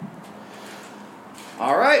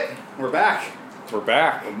All right, we're back. We're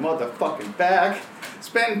back. We're motherfucking back. It's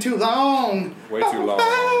been too long. Way too long.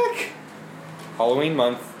 Back. Halloween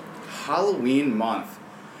month. Halloween month.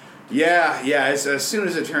 Yeah. As soon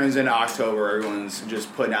as it turns into October, everyone's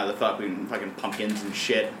just putting out the fucking pumpkins and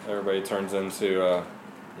shit. Everybody turns into,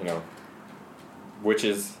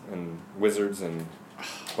 witches and wizards and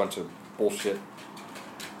a bunch of bullshit.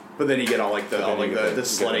 But then you get all the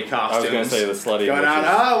slutty costumes. I was gonna say the slutty going witches. on.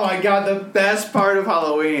 Oh my god, the best part of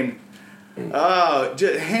Halloween. Oh,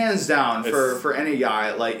 just hands down for any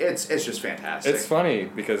guy, it's just fantastic. It's funny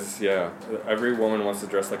because every woman wants to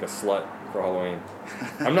dress like a slut for Halloween.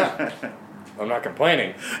 I'm not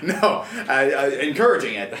complaining. No,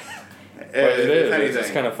 encouraging it. But it is.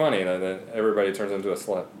 It's kind of funny that everybody turns into a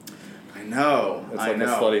slut. I know. It's like a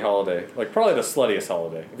slutty holiday. Like probably the sluttiest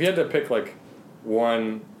holiday. If you had to pick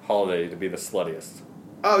one holiday to be the sluttiest.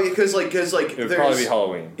 Oh, yeah, because it would probably be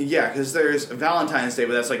Halloween. Yeah, because there's Valentine's Day,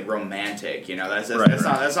 but that's romantic. That's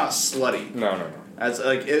not slutty. No. That's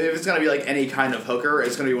if it's gonna be any kind of hooker,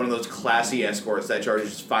 it's gonna be one of those classy escorts that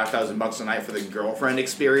charges $5,000 a night for the girlfriend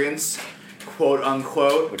experience, quote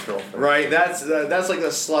unquote. The girlfriend. Right. That's the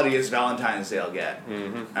sluttiest Valentine's Day I'll get.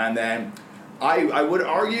 Mm-hmm. And then I would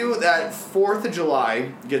argue that 4th of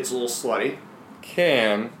July gets a little slutty.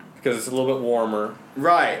 Because it's a little bit warmer.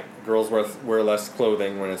 Right. Girls wear less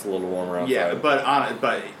clothing when it's a little warmer outside. Yeah,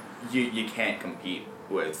 but you can't compete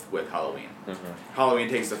with Halloween. Mm-hmm. Halloween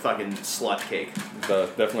takes the fucking slut cake.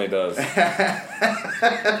 It definitely does.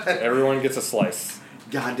 Everyone gets a slice.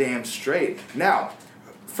 Goddamn straight. Now,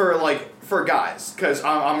 for guys, because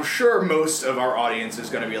I'm sure most of our audience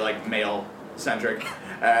is going to be male centric.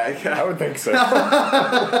 I would think so.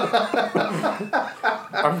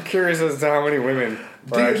 I'm curious as to how many women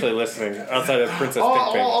are actually listening outside of Princess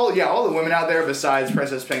Pink Pink. All the women out there besides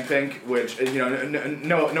Princess Pink Pink, which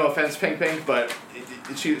no offense Pink Pink, but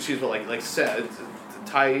she's what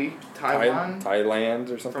Taiwan?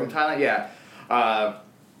 Thailand or something? From Thailand, yeah.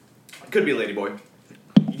 Could be a ladyboy.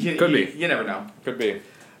 Could be. You never know. Could be.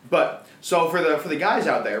 But so for the guys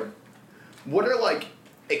out there, what are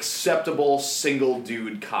acceptable single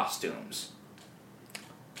dude costumes?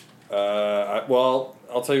 Well,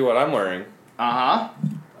 I'll tell you what I'm wearing. Uh-huh.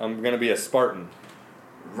 I'm gonna be a Spartan.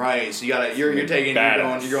 Right. So you're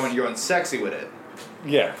going sexy with it.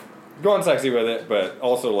 Yeah, going sexy with it, but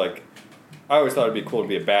also I always thought it'd be cool to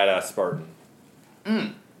be a badass Spartan.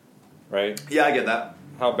 Right? Yeah, I get that.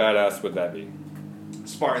 How badass would that be?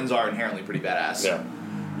 Spartans are inherently pretty badass. Yeah.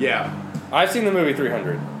 Yeah. I've seen the movie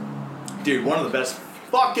 300. Dude, one of the best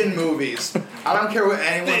fucking movies. I don't care what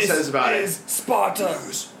anyone says about it. Sparta.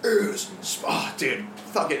 This is Sparta. Dude,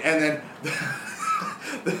 fucking. And then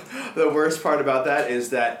the worst part about that is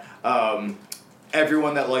that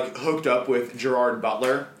everyone that hooked up with Gerard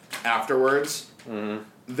Butler afterwards,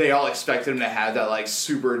 they all expected him to have that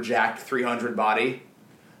super jacked 300 body.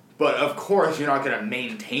 But of course, you're not gonna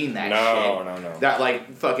maintain that shit. No.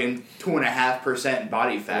 That fucking 2.5%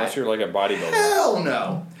 body fat. Unless you're a bodybuilder. Hell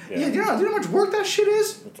no. Yeah, do you know how much work that shit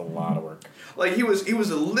is? It's a lot of work. He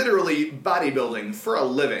was literally bodybuilding for a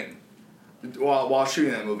living while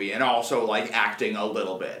shooting that movie, and also acting a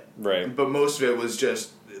little bit. Right. But most of it was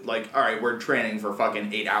just all right, we're training for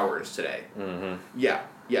fucking 8 hours today. Mm-hmm. Yeah.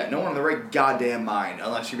 No one in the right goddamn mind,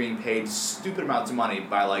 unless you're being paid stupid amounts of money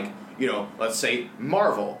by let's say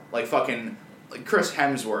Marvel, fucking Chris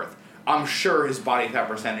Hemsworth. I'm sure his body fat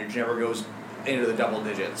percentage never goes into the double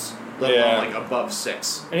digits, let alone above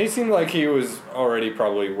 6. And he seemed like he was already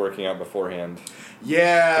probably working out beforehand.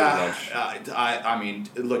 Yeah, I mean,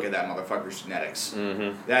 look at that motherfucker's genetics.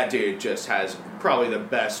 Mm-hmm. That dude just has probably the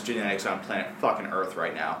best genetics on planet fucking Earth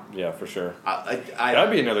right now. Yeah, for sure.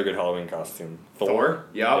 That'd be another good Halloween costume. Thor?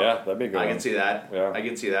 Yep. Yeah, that'd be a good. I can see that. Yeah. I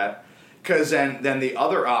can see that. Because then the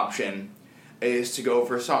other option is to go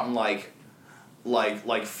for something like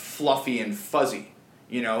fluffy and fuzzy.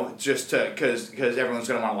 Just because everyone's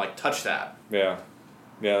gonna want to touch that. Yeah,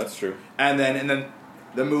 that's true. And then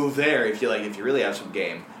the move there, if you really have some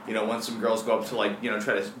game, once some girls go up to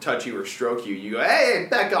try to touch you or stroke you, you go, hey,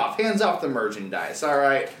 back off, hands off the merchandise, all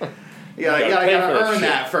right. You gotta earn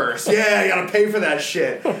that first. Yeah, you gotta pay for that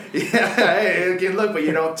shit. Yeah, hey, you can look, but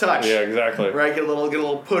you don't touch. Yeah, exactly. Right, get a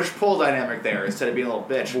little push-pull dynamic there instead of being a little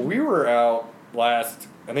bitch. Well, we were out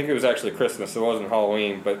I think it was actually Christmas, so it wasn't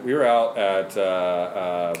Halloween, but we were out at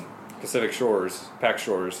Pacific Shores, Pac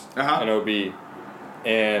Shores, in OB,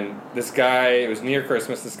 and this guy, it was near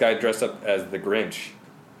Christmas, this guy dressed up as the Grinch,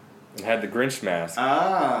 and had the Grinch mask,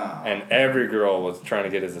 and every girl was trying to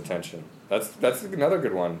get his attention. That's another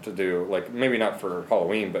good one to do, maybe not for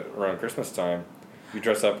Halloween, but around Christmas time, you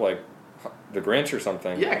dress up like the Grinch or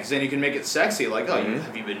something. Yeah, because then you can make it sexy. Like, oh,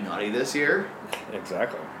 have you been naughty this year?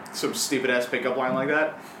 Exactly. Some stupid ass pickup line like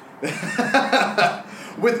that.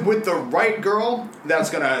 with the right girl, that's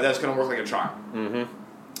gonna work like a charm.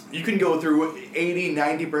 Mm-hmm. You can go through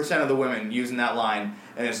 80-90% of the women using that line,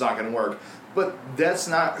 and it's not gonna work. But that's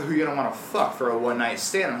not who you're gonna want to fuck for a one night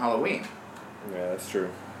stand on Halloween. Yeah, that's true.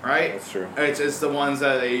 Right? That's true. It's the ones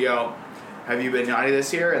that you go, have you been naughty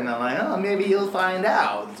this year? And they're like, oh, maybe you'll find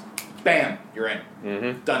out. Bam, you're in.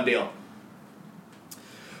 Mm-hmm. Done deal.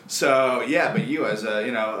 So yeah, but you as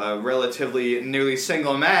a relatively newly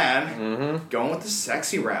single man, going with the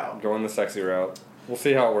sexy route. Going the sexy route. We'll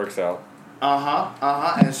see how it works out.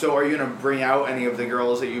 And so are you gonna bring out any of the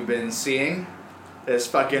girls that you've been seeing? This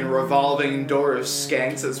fucking revolving door of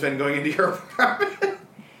skanks that's been going into your apartment.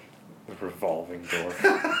 The revolving door.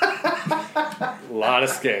 A lot of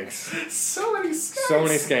skanks. So many skanks. So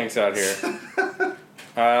many skanks out here.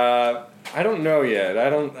 I don't know yet. I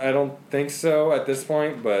don't think so at this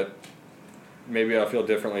point, but maybe I'll feel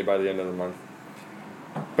differently by the end of the month.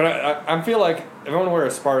 But I feel like if I want to wear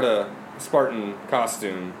a Spartan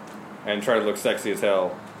costume and try to look sexy as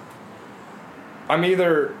hell, if I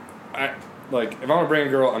want to bring a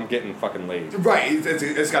girl, I'm getting fucking laid. Right,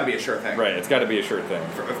 it's got to be a sure thing. Right, it's got to be a sure thing.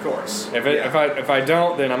 Of course. If I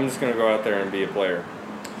don't, then I'm just gonna go out there and be a player.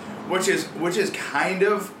 Which is kind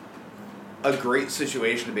of a great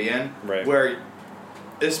situation to be in. Right. Where,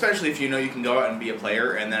 especially if you know you can go out and be a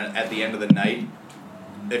player, and then at the end of the night,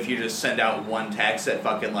 if you just send out one text at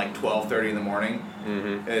fucking like 12:30 in the morning,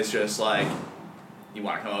 it's just like, you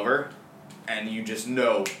want to come over, and you just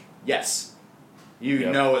know, yes.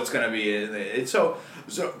 You know it's gonna be it's so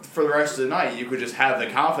for the rest of the night you could just have the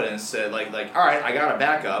confidence that like all right, I got a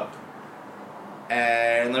backup,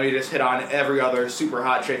 and let me just hit on every other super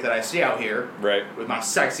hot chick that I see out here, right, with my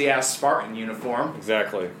sexy ass Spartan uniform.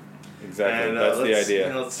 Exactly. And, that's the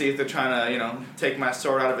idea. Let's see if they're trying to take my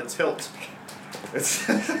sword out of its hilt. It's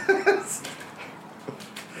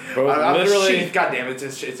both literally. Sheath. God damn it!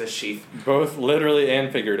 It's a sheath. Both literally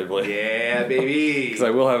and figuratively. Yeah, baby. Because I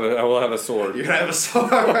will have a sword. You're gonna have a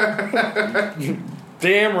sword.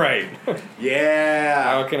 Damn right. Yeah.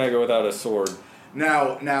 How can I go without a sword?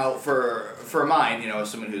 Now for mine,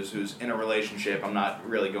 someone who's in a relationship, I'm not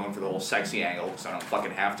really going for the whole sexy angle because I don't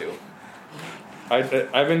fucking have to.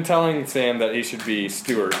 I've been telling Sam that he should be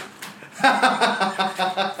Stuart. For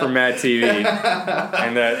Mad TV,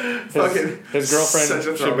 and that his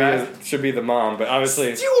girlfriend should be the mom, but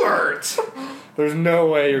obviously Stuart. There's no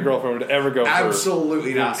way your girlfriend would ever go.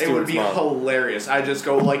 Absolutely for not. Stuart's it would be mom. Hilarious. I just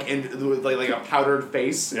go like a powdered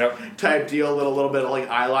face type deal, with a little bit of like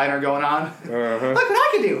eyeliner going on. Look what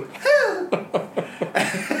I can do.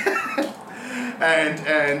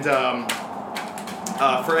 and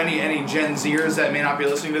for any Gen Zers that may not be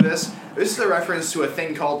listening to this. This is a reference to a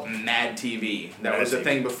thing called Mad TV. That was a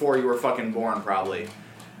thing before you were fucking born, probably.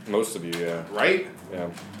 Most of you, yeah. Right? Yeah.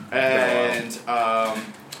 And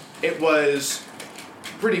it was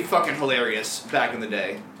pretty fucking hilarious back in the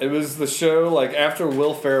day. It was the show, like, after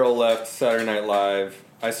Will Ferrell left Saturday Night Live,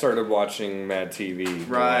 I started watching Mad TV.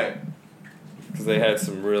 Right. Because they had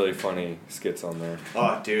some really funny skits on there.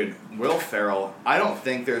 Oh, dude. Will Ferrell, I don't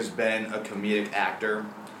think there's been a comedic actor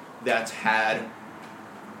that's had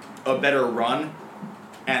a better run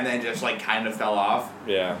and then just like kind of fell off.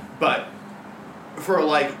 Yeah. But for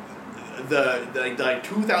like the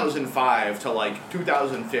 2005 to like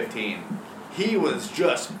 2015, he was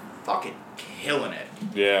just fucking killing it.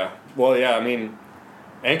 Yeah. Well, yeah, I mean,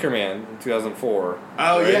 Anchorman in 2004.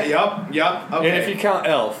 Oh, right? Yep. Okay. And if you count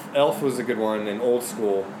Elf was a good one in old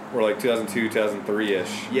school, or like 2002,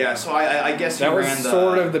 2003-ish. Yeah, so I guess that was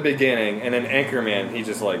sort of the beginning, and then Anchorman, he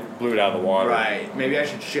just like blew it out of the water. Right. Maybe I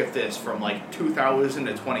should shift this from like 2000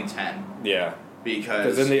 to 2010. Yeah.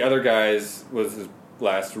 Because then the other guys was his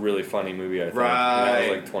last really funny movie, I think. Right. And that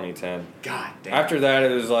was like 2010. God damn. After that,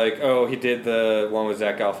 it was like, he did the one with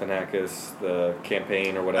Zach Galifianakis, the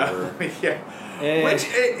campaign or whatever. Yeah. Which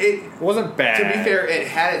it wasn't bad. To be fair, it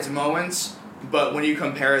had its moments, but when you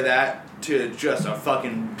compare that to just a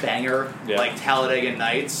fucking banger like Talladega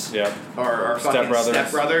Nights, or fucking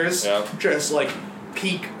Step Brothers, just like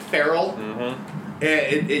peak Ferrell,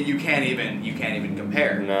 you can't even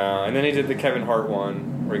compare. No, and then he did the Kevin Hart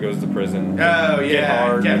one where he goes to prison. Oh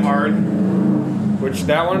yeah, Get Hard. Which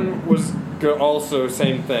that one was also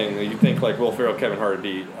same thing. You think like Will Ferrell, Kevin Hart would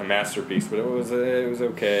be a masterpiece, but it was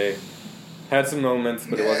okay. Had some moments,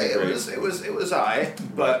 but it wasn't great. It was alright,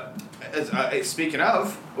 but. Speaking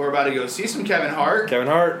of, we're about to go see some Kevin Hart. Kevin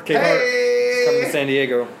Hart, Hart, coming to San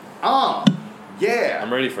Diego. Yeah.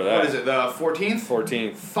 I'm ready for that. What is it, the 14th?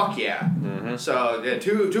 14th. Fuck yeah. Mm-hmm. So, yeah,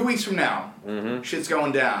 2 weeks from now, shit's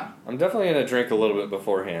going down. I'm definitely going to drink a little bit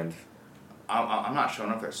beforehand. I'm not showing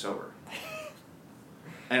up there sober.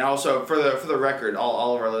 And also, for the record,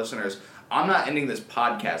 all of our listeners, I'm not ending this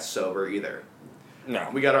podcast sober either. No.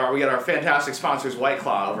 We got our fantastic sponsors, White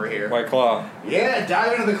Claw, over here. White Claw. Yeah,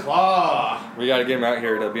 dive into the claw. We got to get him out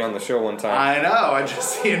here to be on the show one time. I know.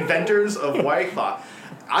 The inventors of White Claw.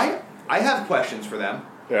 I have questions for them.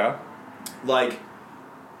 Yeah. Like,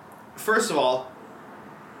 first of all,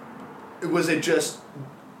 was it just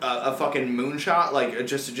a fucking moonshot? Like,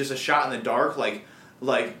 just a shot in the dark? Like,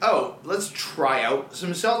 oh, let's try out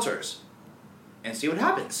some seltzers and see what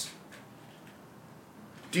happens.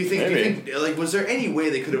 Do you think, like, was there any way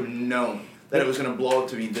they could have known that it was going to blow up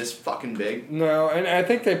to be this fucking big? No, and I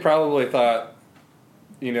think they probably thought,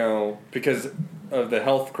 because of the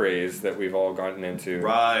health craze that we've all gotten into.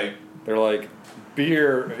 Right. They're like,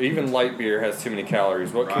 beer, even light beer, has too many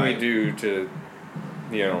calories. What can we do to,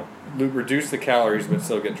 reduce the calories but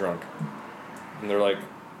still get drunk? And they're like,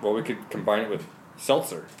 well, we could combine it with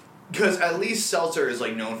seltzer. Because at least seltzer is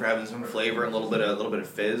like known for having some flavor and a little bit of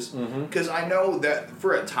fizz. Because I know that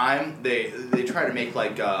for a time they try to make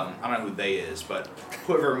like I don't know who they is, but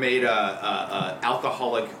whoever made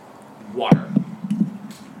alcoholic water.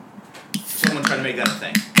 Someone tried to make that a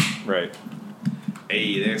thing. Right.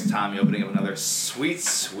 Hey, there's Tommy opening up another sweet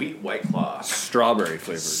White Claw. Strawberry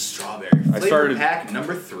flavors. Strawberry. Flavor pack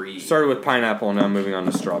number 3. Started with pineapple and now I'm moving on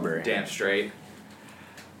to strawberry. Damn straight.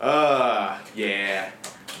 Yeah.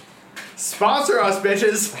 Sponsor us,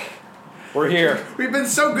 bitches. We're here. We've been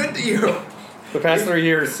so good to you. The past 3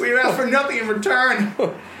 years. We've asked for nothing in return.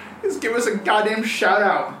 Just give us a goddamn shout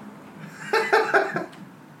out.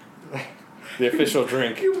 The official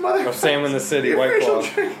drink of Sam in the City, White Claw.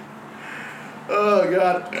 Drink. Oh,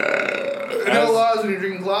 God. No laws when you're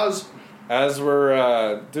drinking claws. As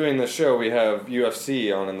we're doing the show, we have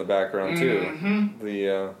UFC on in the background, too.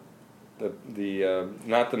 The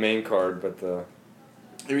not the main card, but the...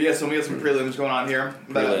 Yeah, so we have some prelims going on here.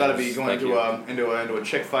 That'll be going into a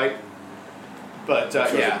chick fight. But,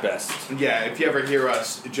 yeah. The best. Yeah, if you ever hear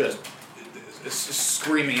us just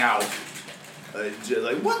screaming out,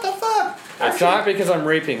 like, what the fuck? It's not because I'm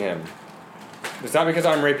raping him. It's not because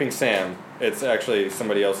I'm raping Sam. It's actually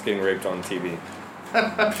somebody else getting raped on TV.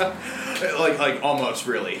 like almost,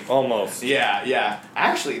 really. Almost. Yeah.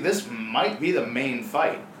 Actually, this might be the main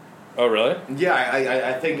fight. Oh, really? Yeah,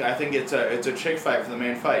 I think it's a chick fight for the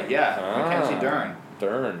main fight. Yeah, Mackenzie Dern.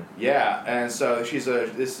 Dern. Yeah, and so she's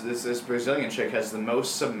this Brazilian chick has the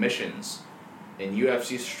most submissions in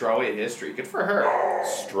UFC strawweight history. Good for her.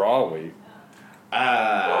 Strawweight.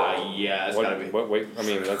 Yeah, it's gotta be. What weight? I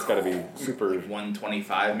mean, that's gotta be super.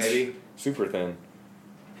 125 maybe. Super thin.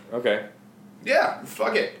 Okay. Yeah,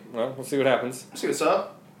 fuck it. Well, we'll see what happens. See what's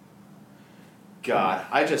up. God,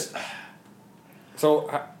 I just. So,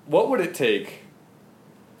 what would it take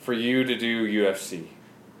for you to do UFC?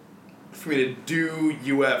 For me to do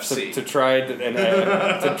UFC. To try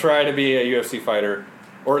to try to be a UFC fighter,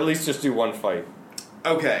 or at least just do one fight.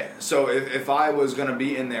 Okay, so if I was gonna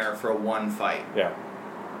be in there for one fight. Yeah.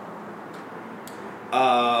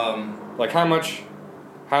 Like how much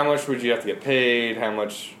would you have to get paid? How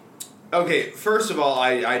much? Okay, first of all,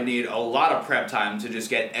 I need a lot of prep time to just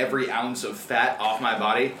get every ounce of fat off my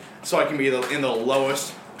body, so I can be in the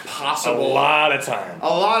lowest possible. A lot of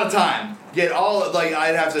time. Get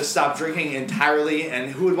I'd have to stop drinking entirely,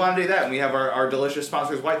 and who would want to do that? And we have our delicious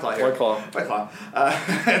sponsors, White Claw here. White Claw.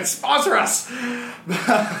 And sponsor us!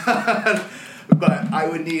 But I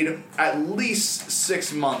would need at least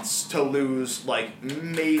 6 months to lose,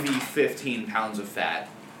 maybe 15 pounds of fat.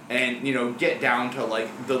 And, get down to,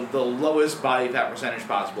 the lowest body fat percentage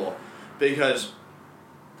possible. Because,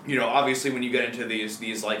 obviously when you get into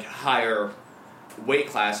these higher weight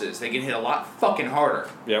classes, they can hit a lot fucking harder.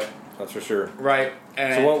 Yep, that's for sure. Right.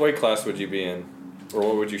 And so what weight class would you be in? Or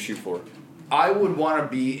what would you shoot for? I would want to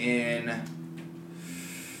be in...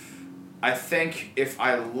 I think if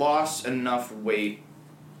I lost enough weight,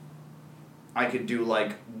 I could do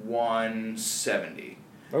 170.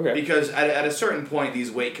 Okay. Because at a certain point, these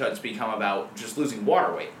weight cuts become about just losing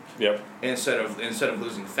water weight. Yep. Instead of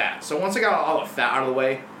losing fat. So once I got all the fat out of the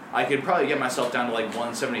way, I could probably get myself down to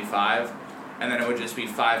 175, and then it would just be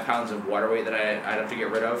 5 pounds of water weight that I'd have to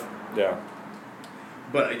get rid of. Yeah.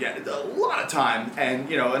 But again, a lot of time,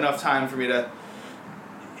 and enough time for me to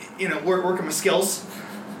work on my skills.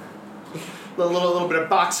 A little bit of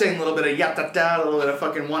boxing, a little bit of yat-da-da, a little bit of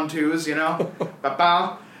fucking 1-2s,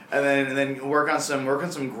 ba-bow. and then work on some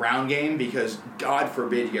ground game because God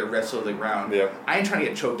forbid you get wrestled to the ground. Yep. I ain't trying to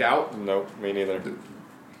get choked out. Nope, me neither.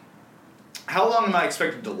 How long am I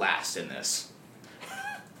expected to last in this?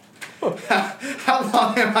 How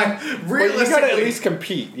long am I realistically? Well, you gotta at least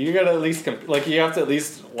compete. You gotta at least like you have to at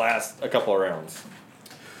least last a couple of rounds.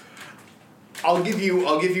 I'll give you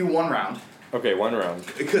 1 round. Okay, 1 round.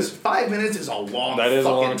 Because 5 minutes is a long That is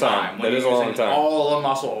fucking a long time. When That is a you're long using time. all the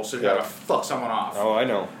muscles to try to fuck someone off. Oh, I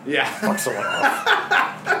know. Yeah. Fuck someone off.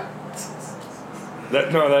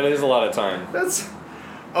 That is a lot of time. That's.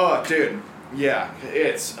 Oh, dude. Yeah.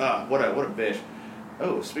 It's what a bitch.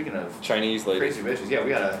 Oh, speaking of Chinese lady. crazy bitches, yeah, we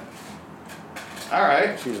gotta. All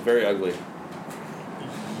right. She was very ugly.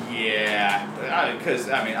 Yeah, because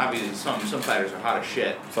obviously some fighters are hot as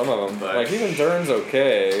shit. Some of them, But- like even Dern's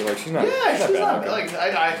okay. Like she's not. Yeah, she's bad not looking. like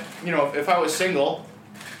I if I was single,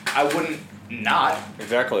 I wouldn't not.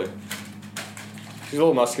 Exactly. She's a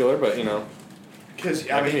little muscular, but Because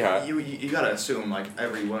That can be hot. you gotta assume like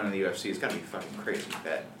every one in the UFC has gotta be fucking crazy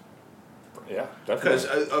fit. yeah, definitely.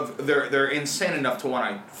 Because they're insane enough to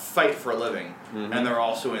want to fight for a living, and they're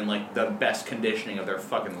also in like the best conditioning of their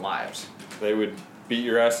fucking lives. They would beat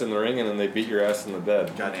your ass in the ring, and then they beat your ass in the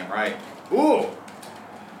bed. Goddamn right. Ooh,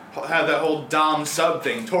 have that whole dom sub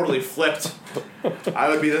thing totally flipped. I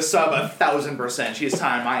would be the sub 1,000%. She's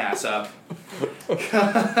tying my ass up.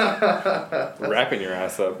 Wrapping your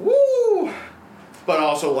ass up. Woo! But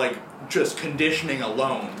also like just conditioning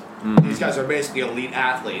alone. These guys are basically elite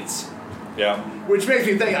athletes. Yeah. Which makes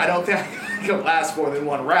me think I don't think I can last more than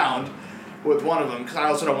 1 round with one of them, because I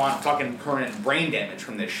also don't want fucking permanent brain damage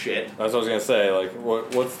from this shit. That's what I was gonna say. Like,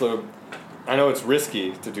 what's the? I know it's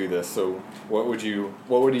risky to do this. So, what would you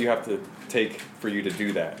have to take for you to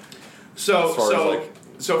do that? So As far as, like,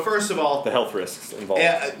 so first of all, the health risks involved.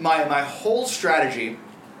 my whole strategy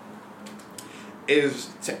is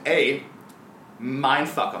to mind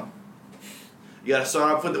fuck them. You gotta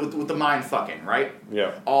start off with the mind fucking, right?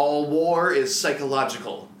 Yeah. All war is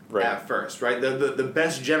psychological. Right. At first, right? The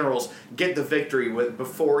best generals get the victory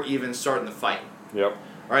before even starting the fight. Yep.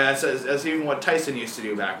 Right? That's even what Tyson used to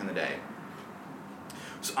do back in the day.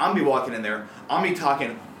 So I'm be walking in there, I'm be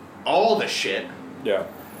talking all the shit. Yeah.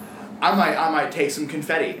 I might take some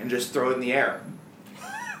confetti and just throw it in the air.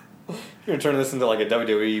 You're gonna turn this into like a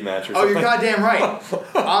WWE match or Oh, something. you're goddamn right.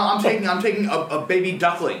 I'm taking a baby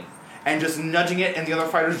duckling and just nudging it in the other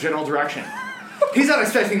fighter's general direction. He's not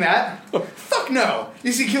expecting that. Fuck no.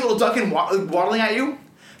 You see a cute little duckling waddling at you?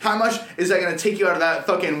 How much is that going to take you out of that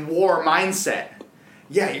fucking war mindset?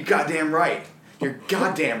 Yeah, you're goddamn right. You're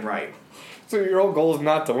goddamn right. So your whole goal is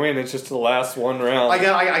not to win; it's just to last 1 round. I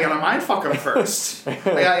gotta mind fuck him first. I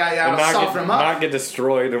gotta soften him up. Not get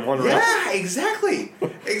destroyed in 1 round. Yeah, exactly.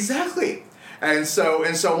 And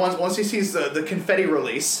so once he sees the confetti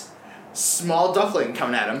release, small duckling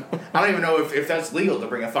coming at him. I don't even know if that's legal to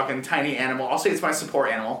bring a fucking tiny animal. I'll say it's my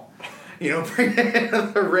support animal. Bring it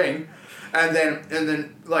into the ring. And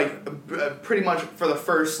then like pretty much for the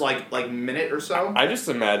first like minute or so. I just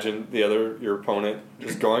imagine your opponent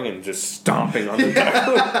just going and just stomping on the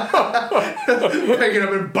duckling. Picking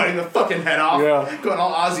up and biting the fucking head off. Yeah. Going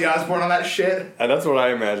all Ozzy Osbourne on that shit. And that's what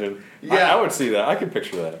I imagine. Yeah. I would see that. I could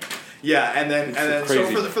picture that. Yeah, and then so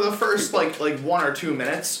crazy for the first like 1 or 2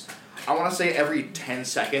 minutes, I want to say every 10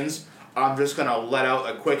 seconds, I'm just gonna let out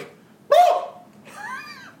a quick,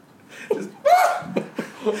 just,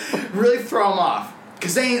 really throw them off,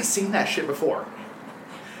 cause they ain't seen that shit before.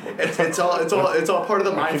 It's all part of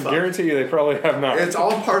the mind I can fuck. guarantee you they probably have not. It's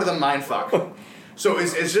all part of the mind fuck. So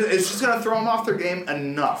it's just gonna throw them off their game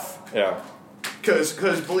enough. Yeah. Cause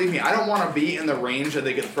believe me, I don't want to be in the range that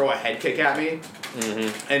they could throw a head kick at me,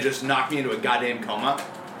 and just knock me into a goddamn coma.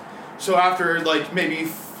 So after like maybe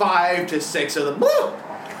 5 to 6 of them,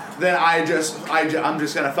 then I'm just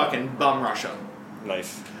gonna fucking bum rush them.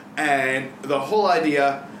 Nice. And the whole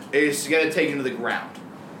idea is to get it taken to the ground.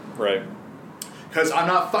 Right. Cause I'm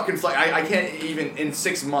not fucking I can't even in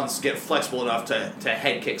 6 months get flexible enough to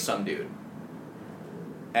head kick some dude.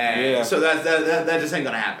 And so that just ain't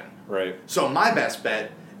gonna happen. Right. So my best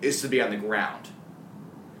bet is to be on the ground.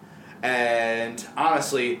 And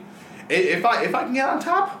honestly, if I can get on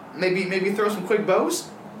top, maybe throw some quick bows,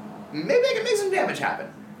 maybe I can make some damage happen.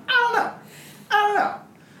 I don't know.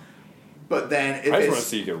 But then if I just want to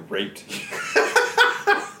see you get raped.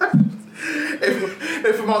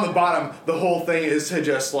 if I'm on the bottom, the whole thing is to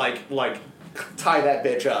just like tie that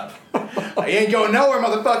bitch up. You ain't going nowhere,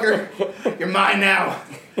 motherfucker. You're mine now.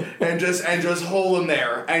 And just hold him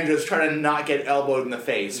there and just try to not get elbowed in the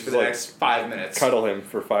face for the next 5 minutes. Cuddle him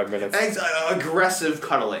for 5 minutes. Aggressive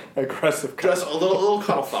cuddling. Aggressive cuddling. Just a little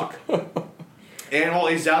cuddle fuck. And while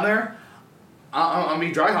he's down there, I'm gonna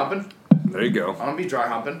be dry humping. There you go. I'm gonna be dry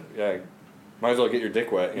humping. Yeah, might as well get your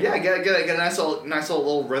dick wet. Yeah, get a nice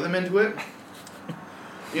little rhythm into it.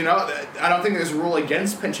 You know, I don't think there's a rule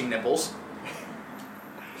against pinching nipples.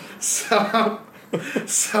 So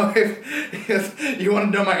if you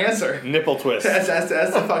want to know my answer, nipple twist. That's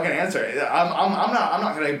the fucking answer. I'm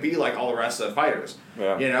not gonna be like all the rest of the fighters.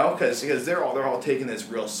 Yeah. You know, because they're all taking this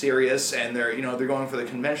real serious and they're going for the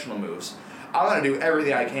conventional moves. I'm gonna do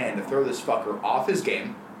everything I can to throw this fucker off his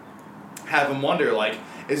game. Have him wonder, like,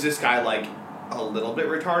 is this guy like a little bit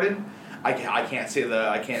retarded? I can't say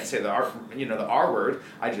the R word.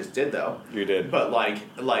 I just did though. You did. But like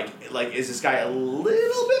is this guy a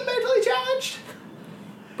little bit mentally challenged?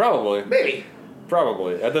 Probably. Maybe.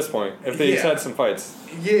 Probably at this point, if they just had some fights.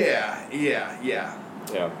 Yeah. Yeah.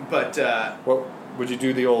 But what would you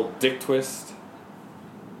do? The old dick twist.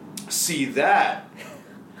 See that.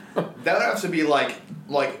 That would have to be like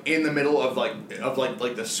in the middle of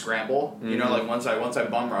the scramble. You know, like once I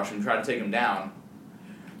bum rush him, try to take him down.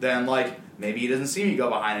 Then, like, maybe he doesn't see me go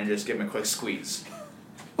behind and just give him a quick squeeze.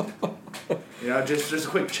 You know, just a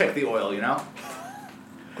quick check the oil, you know?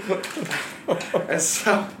 And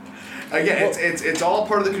so, again, it's all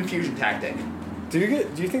part of the confusion tactic. Do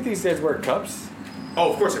you think these guys wear cups?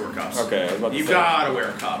 Oh, of course they wear cups. Okay, I was about to You say. gotta wear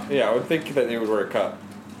a cup. Yeah, I would think that they would wear a cup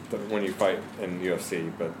when you fight in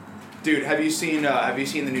UFC, but... Dude, have you seen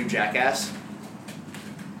the new Jackass?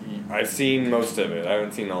 I've seen most of it. I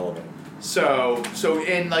haven't seen all of it. So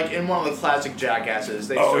in one of the classic Jackasses,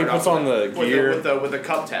 they he puts on the gear with the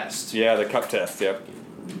cup test. Yeah, the cup test. Yep.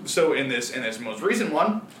 So in this most recent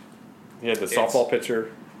one, he had the softball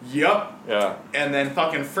pitcher. Yep. Yeah. And then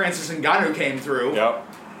fucking Francis Ngannou came through. Yep.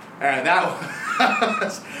 And that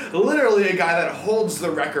was literally a guy that holds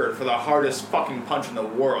the record for the hardest fucking punch in the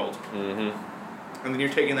world. Mm-hmm. And then you're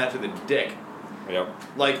taking that to the dick. Yep.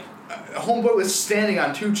 Like, homeboy was standing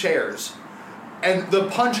on 2 chairs. And the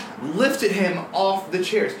punch lifted him off the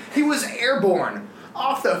chairs. He was airborne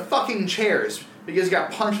off the fucking chairs because he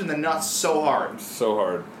got punched in the nuts so hard. So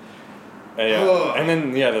hard. Yeah. And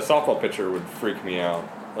then, the softball pitcher would freak me out.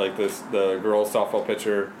 Like the girl softball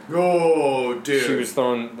pitcher. Oh, dude. She was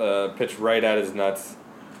throwing the pitch right at his nuts.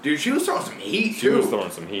 Dude, she was throwing some heat, too. She was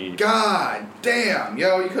throwing some heat. God damn.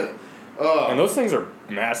 Yo, you couldn't... And those things are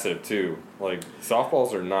massive, too. Like,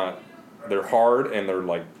 softballs are not... They're hard and they're,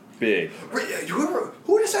 like, big.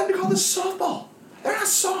 Who decided to call this softball? They're not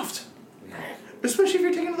soft. Especially if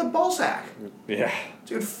you're taking to the ball sack. Yeah.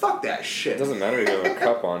 Dude, fuck that shit. It doesn't matter if you have a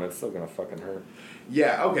cup on, it's still gonna fucking hurt.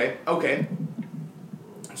 Yeah, okay.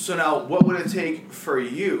 So now, what would it take for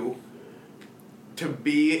you to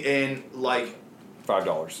be in, like...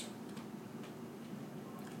 $5.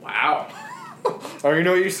 Wow. Oh, you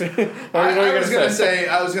know what you're saying?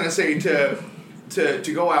 I was gonna say to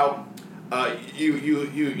go out,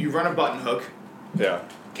 you run a button hook. Yeah.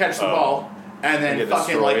 Catch the ball, and then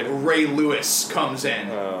fucking destroyed. Like Ray Lewis comes in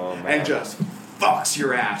and just fucks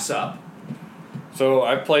your ass up. So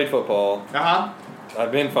I've played football. Uh-huh.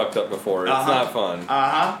 I've been fucked up before. It's not fun.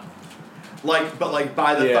 Uh-huh. But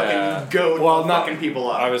by the fucking goat fucking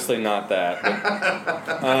people up. Obviously not that. But,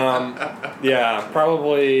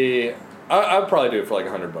 probably... I'd probably do it for like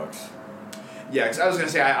 $100. Yeah, because I was gonna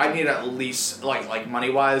say I need at least like money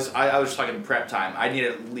wise. I was talking prep time. I need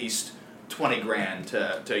at least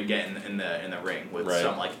 $20,000 to get in the ring with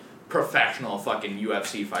some like professional fucking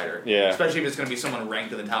UFC fighter. Yeah. Especially if it's gonna be someone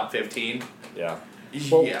ranked in the top 15. Yeah.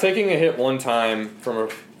 Well, taking a hit one time from a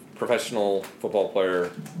professional football player,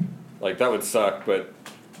 like that would suck. But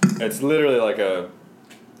it's literally like a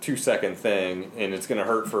 2-second thing, and it's gonna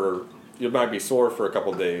hurt for. You might be sore for a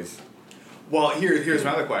couple days. Well, here's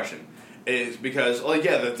my other question. Is because,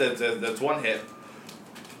 that's one hit.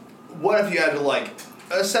 What if you had to, like,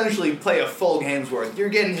 essentially play a full game's worth? You're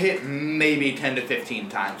getting hit maybe 10 to 15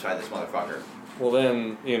 times by this motherfucker. Well,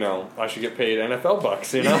 then, I should get paid NFL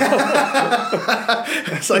bucks, It's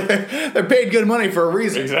like they're paid good money for a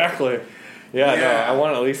reason. Exactly. Yeah. No, I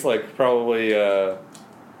want at least, like, probably, I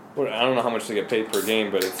don't know how much to get paid per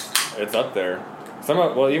game, but it's up there.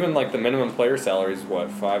 Even like the minimum player salary is what,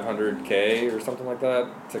 $500K or something like that,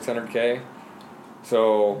 $600K.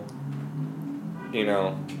 So, you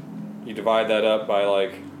divide that up by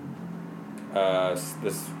like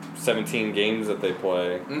this 17 games that they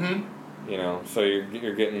play. Mm-hmm. So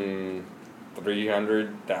you're getting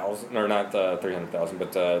 300,000, or not 300,000,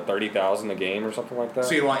 but 30,000 a game or something like that.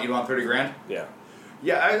 So you want $30,000? Yeah.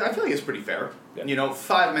 Yeah, I feel like it's pretty fair. Yeah.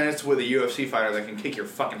 5 minutes with a UFC fighter that can kick your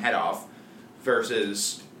fucking head off.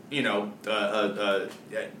 Versus, 10,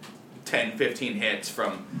 15 hits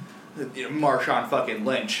from Marshawn fucking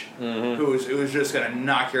Lynch, who's just gonna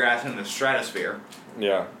knock your ass into the stratosphere.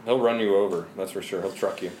 Yeah, he'll run you over. That's for sure. He'll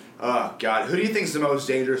truck you. Oh God, who do you think is the most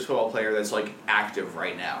dangerous football player that's like active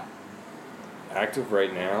right now? Active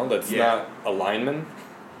right now? That's not a lineman.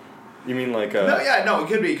 You mean like a... No, it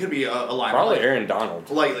could be a lineman. Probably Aaron Donald.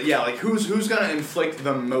 Like who's gonna inflict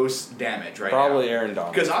the most damage right probably now? Aaron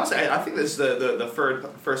Donald. Because honestly, I think this is the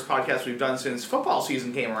first podcast we've done since football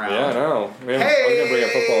season came around. Yeah, I know. Hey! I was gonna bring up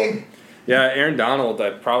football. Yeah, Aaron Donald.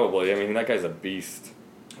 That probably. I mean, that guy's a beast.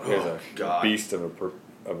 He's a beast of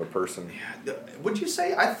a person. Yeah. Would you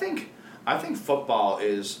say? I think football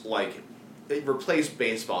is like it replaced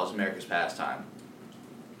baseball as America's pastime.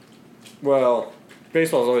 Well,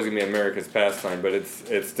 baseball is always going to be America's pastime, but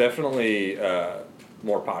it's definitely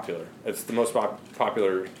more popular. It's the most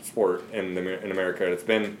popular sport in America. It's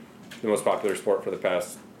been the most popular sport for the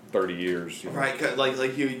past 30 years. Right,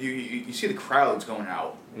 like you see the crowds going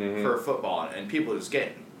out for football, and people just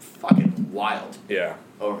getting fucking wild. Yeah.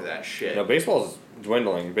 Over that shit. No, baseball's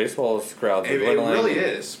dwindling. Baseball's crowds are dwindling. It really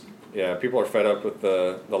is. Yeah, people are fed up with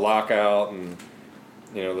the lockout and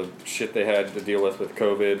the shit they had to deal with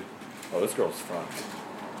COVID. Oh, this girl's fucked.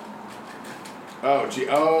 Oh, gee.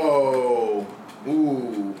 Oh.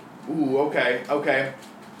 Ooh, okay.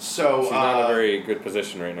 So she's not in a very good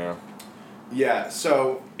position right now. Yeah,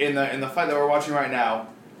 so in the fight that we're watching right now,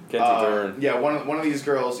 Kenzie Dern. Yeah, one of these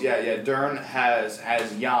girls, Dern has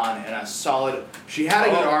Jan in a solid. She had a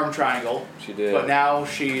good arm triangle. She did. But now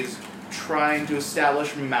she's trying to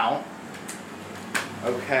establish mount.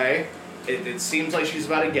 Okay. It seems like she's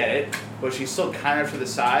about to get it, but she's still kind of to the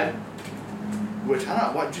side. Which, I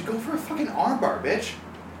don't know, what, just go for a fucking armbar, bitch.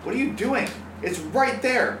 What are you doing? It's right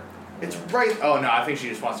there. It's right. Oh, no, I think she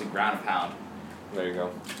just wants to ground and pound. There you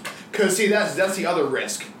go. Because, see, that's the other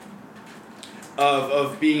risk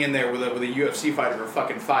of being in there with a UFC fighter for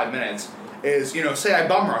fucking 5 minutes is, say I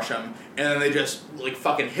bum rush them, and then they just, like,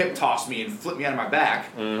 fucking hip toss me and flip me out of my back.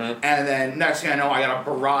 And then next thing I know, I got a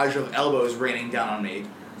barrage of elbows raining down on me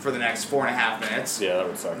for the next 4.5 minutes. Yeah, that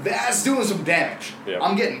would suck. That's doing some damage. Yep.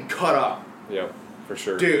 I'm getting cut up. Yep, for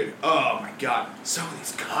sure. Dude, oh my God. Some of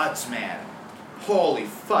these cuts, man. Holy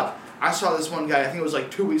fuck. I saw this one guy, I think it was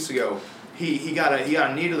like 2 weeks ago. He got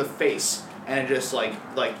a knee to the face, and it just like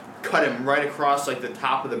cut him right across like the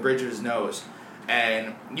top of the bridge of his nose.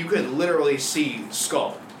 And you could literally see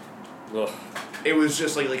skull. Ugh. It was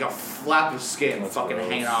just like a flap of skin That's fucking gross.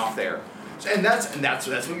 hanging off there. And that's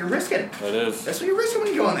what you're risking. It is. That's what you're risking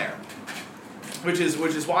when you go in there. Which is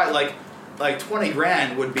why like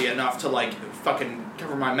 $20,000 would be enough to like fucking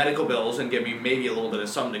cover my medical bills and give me maybe a little bit of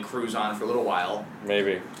something to cruise on for a little while.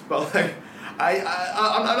 Maybe. But like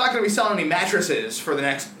I'm not going to be selling any mattresses for the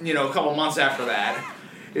next couple months after that.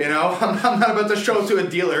 I'm not about to show up to a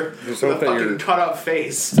dealer with a fucking cut up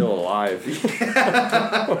face. Still alive.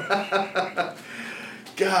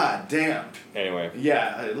 God damn. Anyway.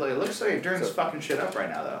 Yeah, it looks like Dern's fucking shit up right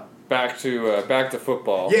now though. Back to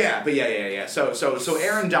football. Yeah, but yeah. So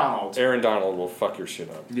Aaron Donald. Aaron Donald will fuck your shit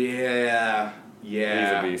up. Yeah. He's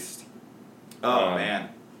a beast. Oh man.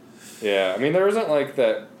 Yeah, I mean there isn't like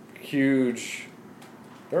that huge.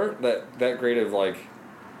 There aren't that great of like.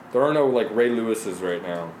 There are no like Ray Lewises right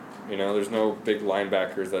now. There's no big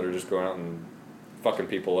linebackers that are just going out and fucking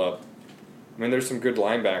people up. I mean, there's some good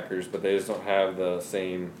linebackers, but they just don't have the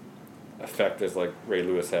same effect as like Ray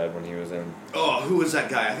Lewis had when he was in. Oh, who was that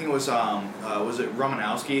guy? I think it was it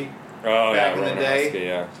Romanowski? Oh back yeah, in the day.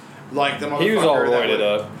 Yeah. Like the motherfucker. He was all roided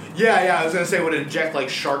up. Yeah. I was gonna say would inject like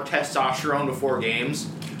shark testosterone before games,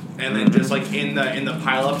 and then just like in the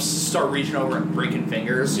pileups start reaching over and breaking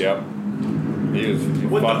fingers. Yep. He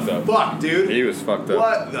was fucked up. Fuck, dude? He was fucked up.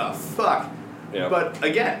 What the fuck? Yeah. But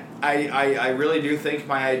again, I really do think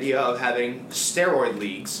my idea of having steroid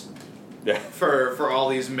leagues for all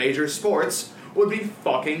these major sports would be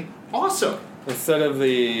fucking awesome. Instead of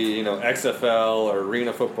the XFL or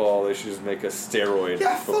arena football, they should just make a steroid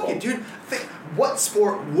football. Fuck it, dude. What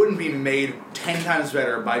sport wouldn't be made 10 times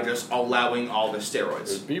better by just allowing all the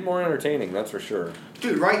steroids? It'd be more entertaining, that's for sure.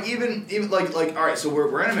 Dude, right? Even like all right, so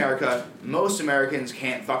we're in America. Most Americans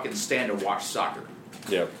can't fucking stand to watch soccer.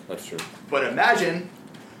 Yeah, that's true. But imagine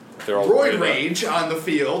roid rage on the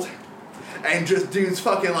field and just dudes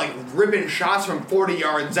fucking like ripping shots from 40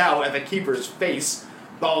 yards out at the keeper's face.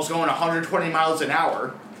 Balls going 120 miles an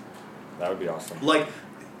hour. That would be awesome. Like,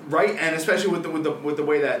 right, and especially with the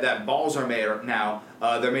way that balls are made now,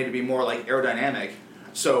 they're made to be more like aerodynamic.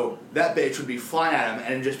 So that bitch would be flying at him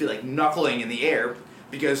and just be like knuckling in the air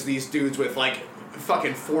because these dudes with like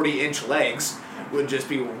fucking 40-inch legs would just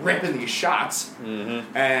be ripping these shots.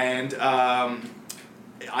 And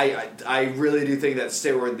I really do think that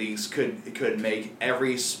steroid leagues could make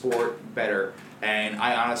every sport better, and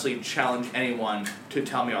I honestly challenge anyone to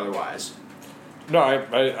tell me otherwise. No, I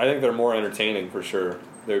think they're more entertaining for sure.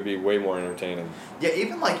 They would be way more entertaining. Yeah,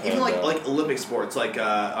 even like Olympic sports, like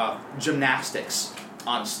gymnastics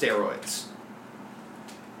on steroids.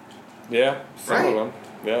 Yeah, some of them.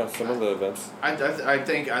 Yeah, some of the events. I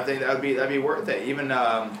think that'd be worth it. Even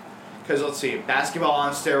because let's see, basketball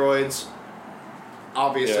on steroids.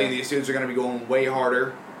 Obviously, these dudes are going to be going way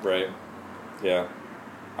harder. Right. Yeah.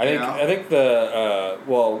 I think the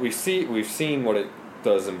we've seen what it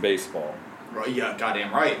does in baseball. Right. Yeah.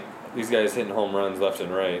 Goddamn right. These guys hitting home runs left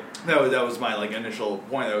and right. No, that was my initial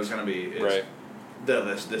point. That was going to be right.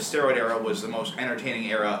 The steroid era was the most entertaining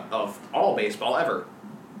era of all baseball ever.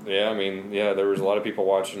 Yeah, I mean, there was a lot of people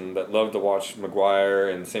watching that loved to watch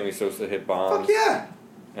McGwire and Sammy Sosa hit bombs. Fuck yeah.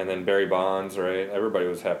 And then Barry Bonds, right? Everybody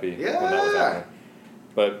was happy when that was happening.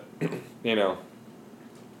 But,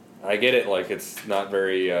 I get it, it's not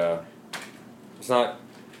very, it's not,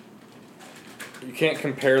 you can't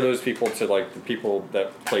compare those people to, the people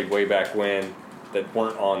that played way back when that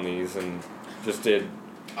weren't on these and just did.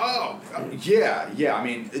 Oh, yeah, I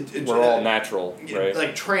mean... we're all natural, right?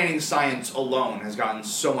 Like, training science alone has gotten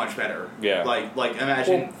so much better. Yeah. Like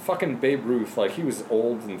imagine... Well, fucking Babe Ruth, he was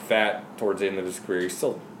old and fat towards the end of his career. He's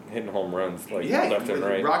still hitting home runs, left and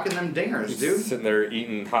right. Rocking them dingers, He's dude. Sitting there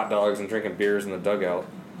eating hot dogs and drinking beers in the dugout.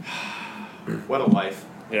 What a life.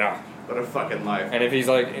 Yeah. What a fucking life. And if he's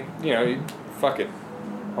fuck it,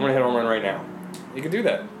 I'm going to hit a home run right now. You can do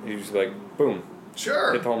that. You just boom.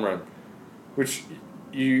 Sure. Hit the home run. Which...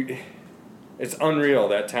 it's unreal,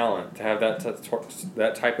 that talent. To have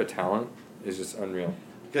that type of talent is just unreal.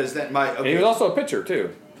 Because then and he was also a pitcher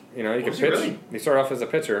too. He could pitch. Really? He started off as a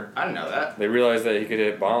pitcher. I didn't know that. They realized that he could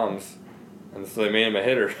hit bombs, and so they made him a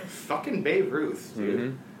hitter. Fucking Babe Ruth, dude.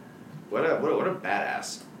 Mm-hmm. What a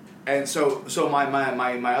badass. And so my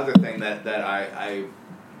other thing that I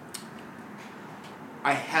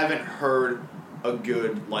haven't heard a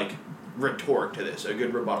good retort to this, a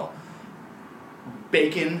good rebuttal.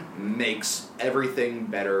 Bacon makes everything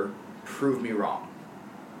better. Prove me wrong.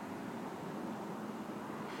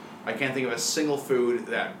 I can't think of a single food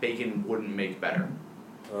that bacon wouldn't make better.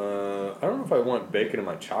 I don't know if I want bacon in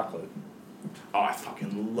my chocolate. Oh, I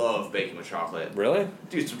fucking love bacon with chocolate. Really?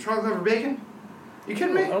 Dude, some chocolate covered bacon? You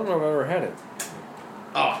kidding me? I don't know if I've ever had it.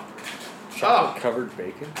 Oh. Chocolate covered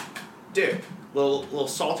bacon? Dude, little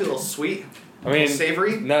salty, little sweet. I mean,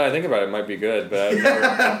 savory? Now that I think about it, it might be good, but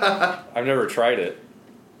I've never tried it.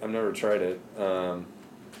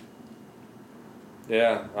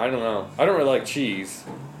 Yeah, I don't know. I don't really like cheese,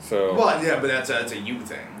 so... Well, yeah, but that's a you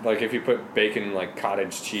thing. If you put bacon in,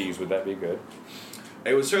 cottage cheese, would that be good?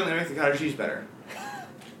 It would certainly make the cottage cheese better.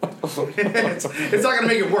 It's not going to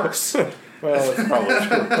make it worse. Well, it's probably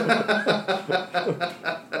true.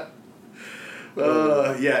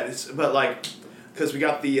 because we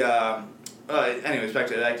got the... anyways, back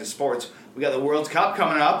to sports. We got the World Cup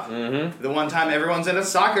coming up. Mm-hmm. The one time everyone's into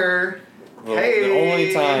soccer. The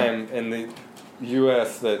only time in the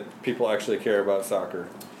U.S. that people actually care about soccer.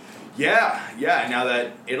 Yeah. Now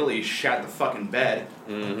that Italy shat the fucking bed.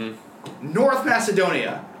 Mm-hmm. North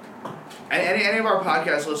Macedonia. Any of our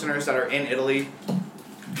podcast listeners that are in Italy,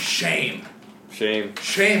 shame.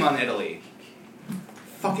 Shame on Italy.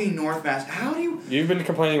 Fucking North Macedonia. How do you... You've been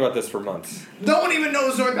complaining about this for months. No one even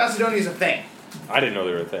knows North Macedonia is a thing. I didn't know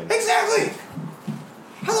they were a thing. Exactly!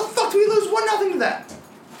 How the fuck do we lose 1-0 to that?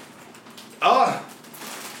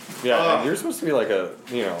 Yeah, you're supposed to be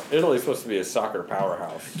Italy's supposed to be a soccer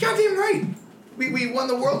powerhouse. Goddamn right! We won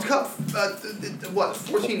the World Cup,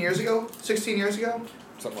 14 years ago? 16 years ago?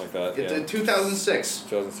 Something like that, In 2006.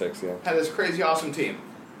 2006, yeah. Had this crazy awesome team.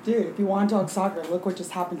 Dude, if you want to talk soccer, look what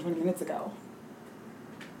just happened 20 minutes ago.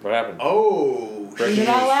 What happened? Oh, Read it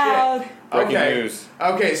out loud. Breaking news.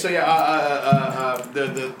 Okay, so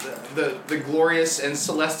the glorious and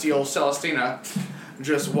celestial Celestina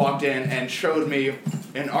just walked in and showed me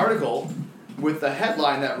an article with the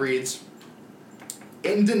headline that reads,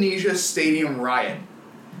 Indonesia Stadium Riot.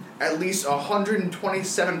 At least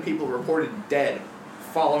 127 people reported dead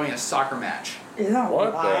following a soccer match. Isn't that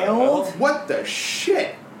What wild? What the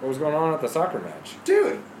shit? What was going on at the soccer match?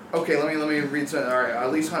 Dude. Okay, let me read some. Alright,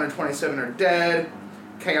 at least 127 are dead.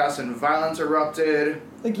 Chaos and violence erupted.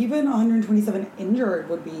 Even 127 injured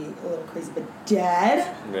would be a little crazy, but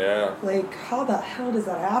dead? Yeah. How the hell does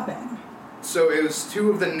that happen? So it was two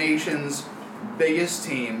of the nation's biggest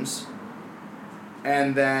teams,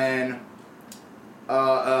 and then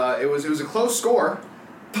it was a close score.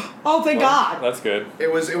 Oh, thank God. That's good.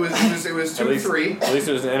 It was 2-3. At least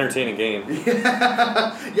it was an entertaining game.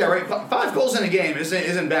 Yeah, right. 5 goals in a game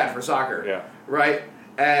isn't bad for soccer. Yeah. Right?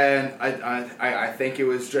 And I think it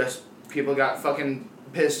was just people got fucking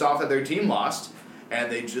pissed off that their team lost,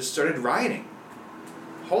 and they just started rioting.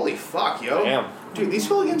 Holy fuck, yo. Damn. Dude, these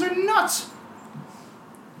hooligans are nuts.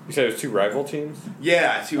 You said it was 2 rival teams?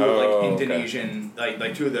 Yeah, two Oh, Indonesian,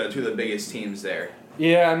 like two of the biggest teams there.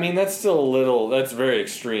 Yeah, I mean, that's still a little, that's very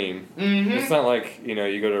extreme. Mm-hmm. It's not like, you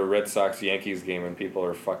go to a Red Sox-Yankees game and people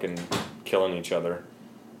are fucking killing each other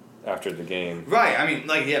after the game. Right, I mean,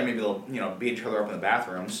 maybe they'll, beat each other up in the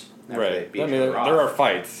bathrooms. Right. There are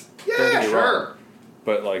fights. Yeah, sure. Wrong.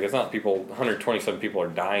 But, it's not 127 people are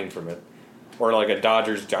dying from it. Or, a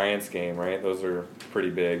Dodgers-Giants game, right? Those are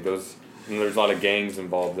pretty big. And there's a lot of gangs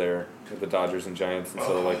involved there with the Dodgers and Giants. And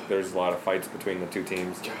so, there's a lot of fights between the two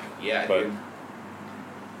teams. Yeah, but, dude.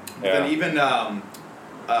 Yeah. Then even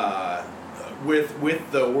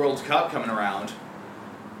with the World Cup coming around,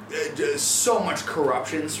 there's so much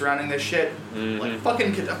corruption surrounding this shit. Mm-hmm. Fuck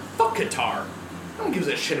Qatar. No one gives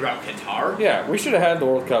a shit about Qatar. Yeah, we should have had the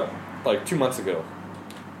World Cup 2 months ago.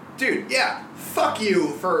 Dude, yeah, fuck you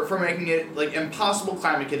for making it impossible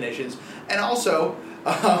climate conditions, and also,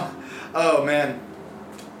 oh man,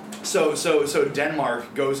 so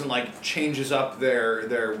Denmark goes and changes up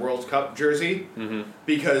their World Cup jersey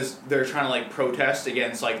because they're trying to protest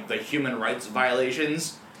against the human rights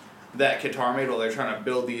violations that Qatar made while they're trying to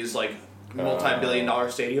build these multi-billion-dollar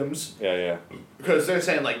stadiums. Yeah. Because they're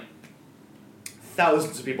saying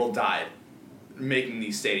thousands of people died making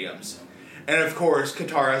these stadiums. And of course,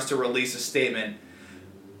 Qatar has to release a statement.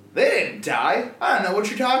 They didn't die. I don't know what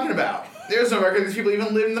you're talking about. There's no record these people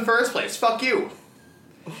even lived in the first place. Fuck you.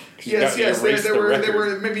 Yes, there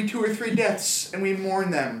were maybe 2 or 3 deaths, and we mourn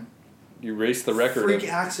them. You erased the record. Freak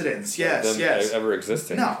accidents. Yes. Ever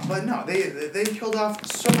existing. No, they killed off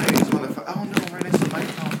so many of these motherfuckers. Oh no, right next to the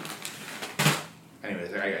microphone.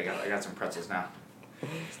 Anyways, I got some pretzels now.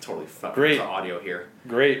 It's totally fucking Great. the audio here.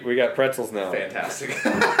 Great, we got pretzels now. Fantastic.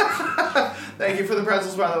 Thank you for the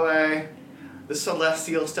pretzels, by the way. The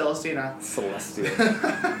Celestial Celestina. Celestial.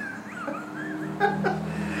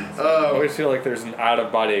 I always feel like there's an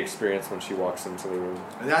out-of-body experience when she walks into the room.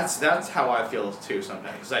 That's how I feel too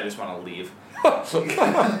sometimes, because I just want to leave.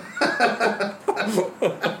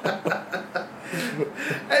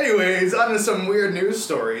 Anyways, on to some weird news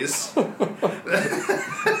stories.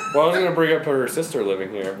 Well, I was gonna bring up her sister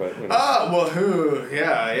living here, but. Oh well,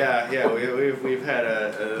 yeah. We've had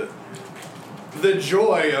the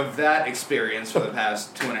joy of that experience for the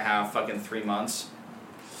past 2.5 3 months.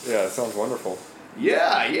 Yeah, it sounds wonderful.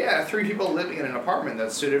 Yeah, 3 people living in an apartment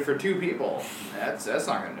that's suited for 2 people. That's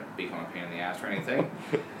not going to become a pain in the ass or anything.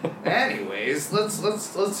 Anyways,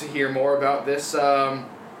 let's hear more about this. So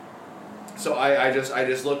I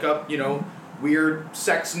just look up, weird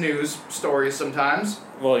sex news stories sometimes.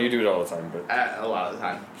 Well, you do it all the time, but A lot of the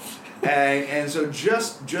time. And so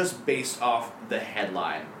just based off the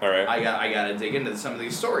headline, all right, I gotta dig into some of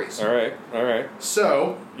these stories. All right.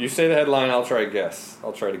 So you say the headline, I'll try to guess.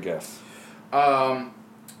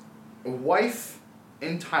 Wife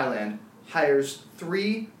in Thailand hires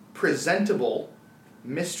 3 presentable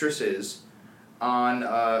mistresses on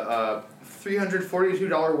a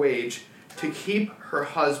 $342 wage to keep her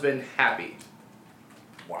husband happy.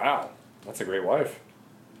 Wow, that's a great wife.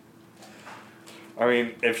 I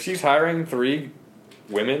mean, if she's hiring 3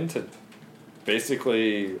 women to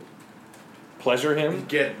basically pleasure him,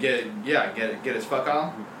 get his fuck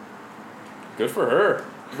on. Good for her.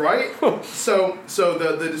 Right? So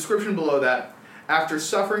the description below that, after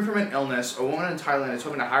suffering from an illness, a woman in Thailand is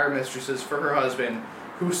hoping to hire mistresses for her husband,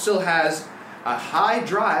 who still has a high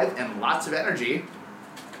drive and lots of energy.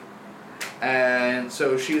 And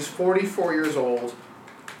so she's 44 years old,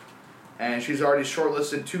 and she's already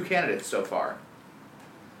shortlisted 2 candidates so far.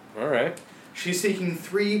 All right. She's seeking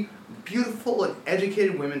 3 beautiful and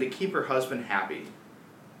educated women to keep her husband happy.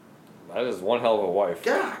 That is one hell of a wife.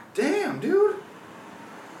 God damn, dude.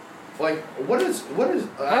 What is?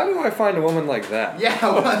 How do I find a woman like that? Yeah.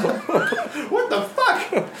 What the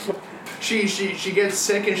fuck? She gets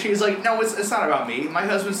sick and she's like, no, it's not about me. My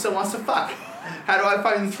husband still wants to fuck. How do I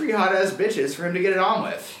find 3 hot ass bitches for him to get it on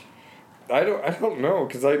with? I don't know,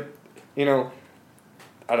 because I don't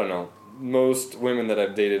know. Most women that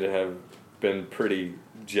I've dated have been pretty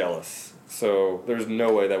jealous, so there's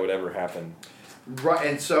no way that would ever happen. Right,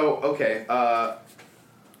 and so okay,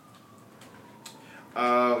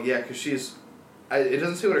 yeah, because she's, it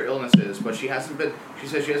doesn't say what her illness is, but she says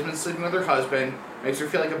she hasn't been sleeping with her husband, makes her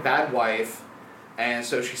feel like a bad wife, and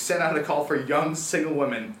so she sent out a call for young single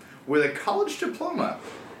women with a college diploma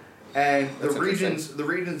And That's the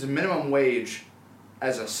region's minimum wage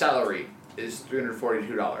as a salary is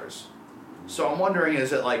 $342. So I'm wondering,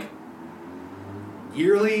 is it like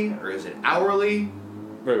yearly or is it hourly?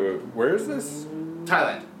 Wait, where is this?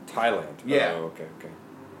 Thailand. Thailand. Yeah. Oh, okay.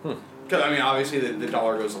 Because, I mean, obviously the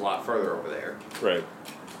dollar goes a lot further over there. Right.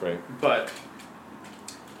 But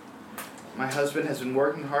my husband has been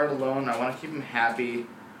working hard alone. I want to keep him happy.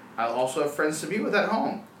 I also have friends to be with at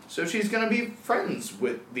home. So she's going to be friends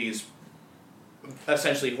with these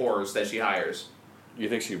essentially whores that she hires. You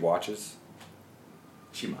think she watches?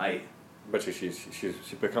 She might. But she's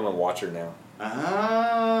become a watcher now.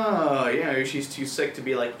 Oh, yeah. Maybe she's too sick to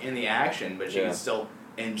be like in the action, but she can still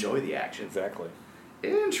enjoy the action. Exactly.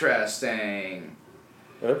 Interesting.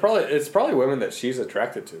 It's probably women that she's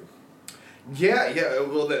attracted to. Yeah.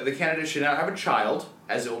 Well, the candidate should not have a child,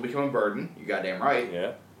 as it will become a burden. You goddamn right.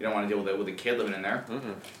 Yeah. You don't want to deal with a kid living in there.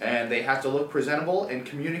 Mm-mm. And they have to look presentable and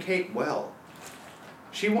communicate well.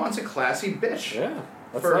 She wants a classy bitch. Yeah.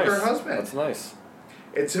 That's for nice. her husband. That's nice.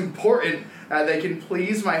 It's important that they can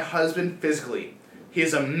please my husband physically. He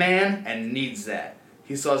is a man and needs that.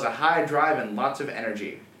 He still has a high drive and lots of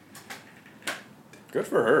energy. Good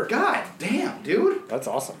for her. God damn, dude. That's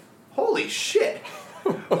awesome. Holy shit.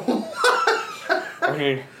 I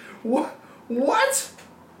mean... What?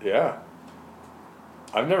 Yeah.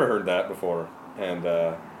 I've never heard that before. And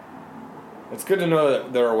it's good to know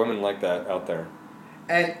that there are women like that out there.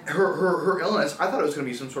 And her illness, I thought it was going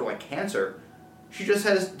to be some sort of like cancer. She just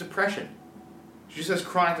has depression. She just has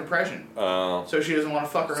chronic depression. So she doesn't want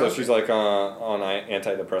to fuck her husband. So she's like on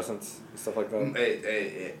antidepressants and stuff like that?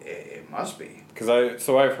 It must be.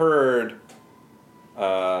 So I've heard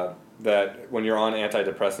that when you're on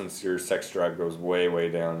antidepressants, your sex drive goes way, way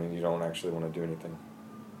down and you don't actually want to do anything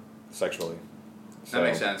sexually. So, that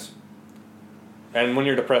makes sense. And when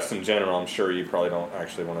you're depressed in general, I'm sure you probably don't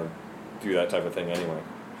actually want to do that type of thing anyway.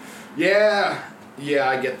 Yeah,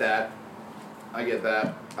 I get that.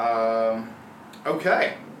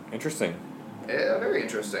 Okay. Interesting. Yeah, very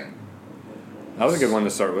interesting. That was a good one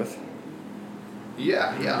to start with.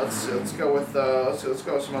 Yeah. Let's go with let's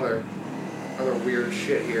go with some other weird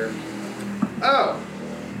shit here. Oh.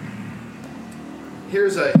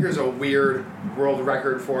 Here's a weird world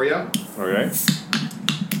record for you. Okay.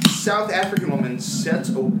 South African woman sets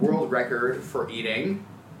a world record for eating.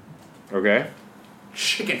 Okay.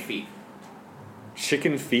 Chicken feet.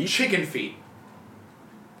 Chicken feet? Chicken feet.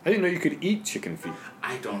 I didn't know you could eat chicken feet.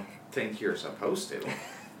 I don't think you're supposed to.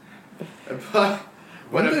 But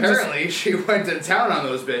apparently she went to town on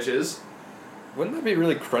those bitches. Wouldn't that be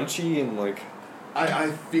really crunchy and like...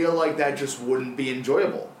 I feel like that just wouldn't be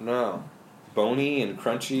enjoyable. No. Bony and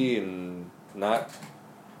crunchy and not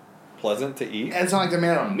pleasant to eat. And it's not like they're made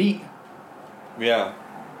out of meat. Yeah.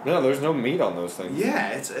 No, there's no meat on those things. Yeah,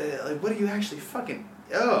 it's like, what do you actually fucking...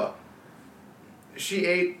 Ugh. She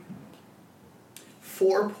ate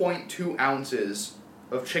 4.2 ounces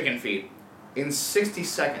of chicken feet in 60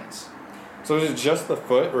 seconds. So is it just the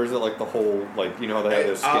foot, or is it like the whole, like, you know how they have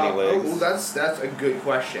those skinny legs? Oh, that's a good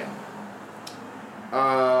question.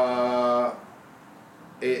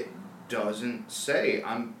 It doesn't say.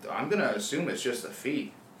 I'm gonna assume it's just the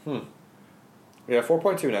feet. Yeah,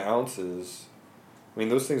 4.2 ounces. I mean,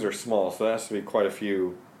 those things are small, so that has to be quite a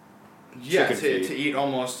few. Yeah, chicken feet. To eat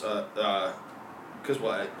almost because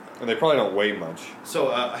what? And they probably don't weigh much. So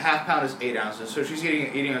a half pound is 8 ounces. So she's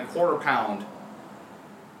eating a quarter pound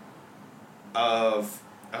of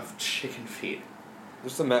chicken feet.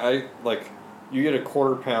 Just you get a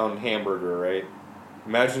quarter pound hamburger, right?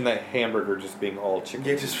 Imagine that hamburger just being all chicken.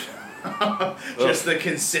 Yeah, just the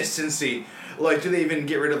consistency. Like, do they even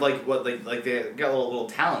get rid of like they got little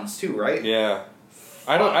talons too, right? Yeah.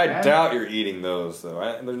 I doubt you're eating those though.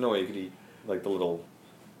 There's no way you could eat like the little.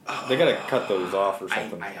 They gotta cut those off or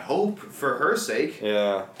something. I hope for her sake.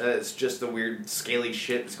 Yeah. It's just the weird scaly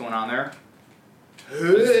shit that's going on there.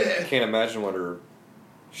 I can't imagine what her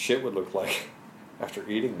shit would look like after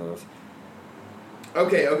eating those.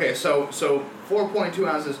 Okay. So 4.2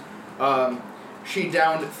 ounces. She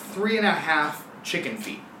downed 3.5 chicken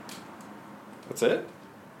feet. That's it?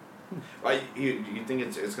 You think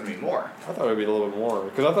it's gonna be more? I thought it would be a little bit more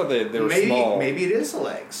because I thought they were small. Maybe it is the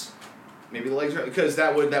legs. Maybe the legs are because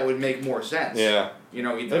that would make more sense. Yeah. You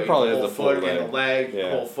know, It probably is the full foot leg. and the leg,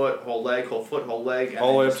 Yeah. whole foot, whole leg, whole foot, whole leg. And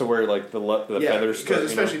all the way up to where like the feathers start.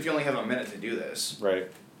 Because especially if you only have a minute to do this. Right.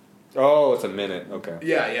 Oh, it's a minute. Okay.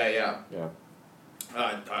 Yeah. Yeah.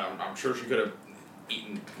 I'm sure she could have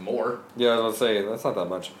eaten more. Yeah, I was gonna say that's not that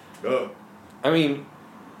much. Oh. I mean,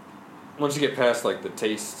 once you get past like the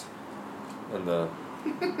taste and the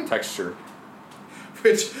texture.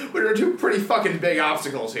 which are two pretty fucking big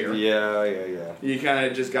obstacles here. Yeah. You kind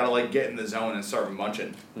of just gotta like get in the zone and start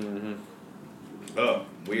munching. Mm-hmm. Oh,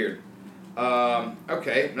 weird.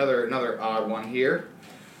 Okay, another odd one here.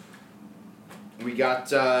 We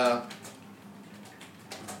got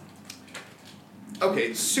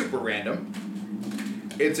okay, super random.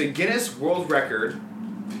 It's a Guinness World Record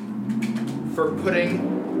for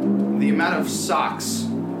putting the amount of socks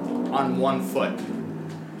on one foot.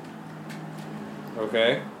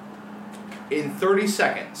 Okay. In 30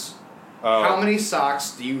 seconds. Oh. How many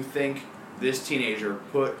socks do you think this teenager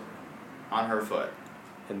put on her foot?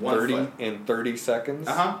 In 30 seconds?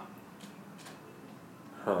 Uh-huh.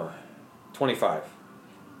 Huh. 25.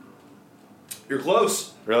 You're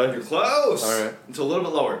close. Really? You're close. All right. It's a little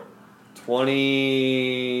bit lower.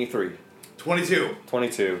 23. 22.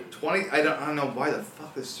 22. 20. I don't know why the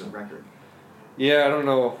fuck this is a record. Yeah, I don't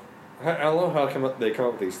know. I don't know how they come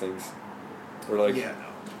up with these things. Or like, yeah, no.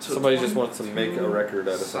 So somebody just wants to make a record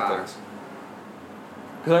out of something. socks.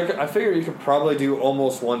 Because I figure you could probably do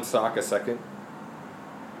almost one sock a second.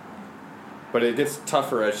 But it gets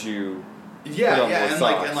tougher as you Yeah, put on yeah, more and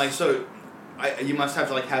socks. like so, you must have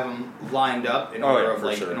to like have them lined up in Oh, order yeah, of for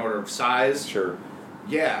like sure. in order of size. Sure.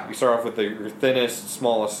 Yeah. You start off with your thinnest,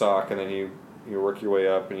 smallest sock, and then you work your way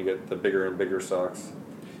up, and you get the bigger and bigger socks.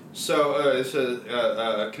 So it's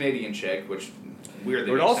a Canadian chick, which weirdly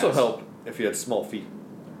It would makes also sense. help if you had small feet.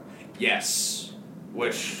 Yes,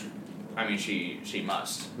 which, I mean, she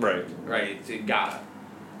must. Right. Right, it gotta.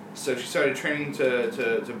 So she started training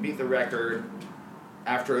to beat the record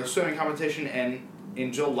after a swimming competition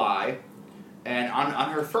in July, and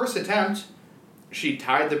on her first attempt, she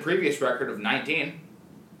tied the previous record of 19.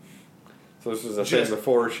 So this was a thing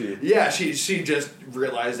before she... Yeah, she just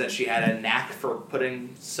realized that she had a knack for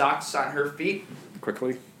putting socks on her feet.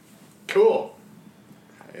 Quickly? Cool.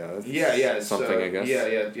 Yeah, that's Yeah. something, so, I guess.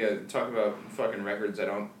 Yeah. Talk about fucking records that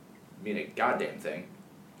don't mean a goddamn thing.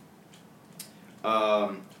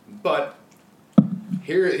 But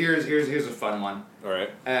here's a fun one. All right.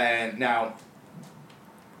 And now,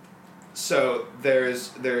 so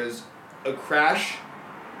there's a crash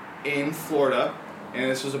in Florida, and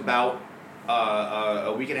this was about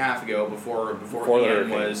a week and a half ago before the Ian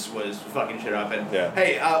hurricane. was fucking shit up. And Yeah.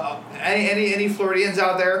 hey, any Floridians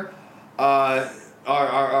out there?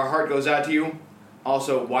 Our heart goes out to you.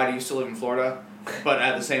 Also, why do you still live in Florida? But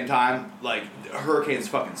at the same time, like, hurricanes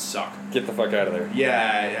fucking suck. Get the fuck out of there.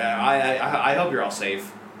 Yeah. I hope you're all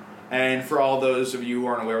safe. And for all those of you who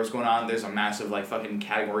aren't aware of what's going on, there's a massive, like, fucking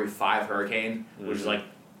Category 5 hurricane, which is, like,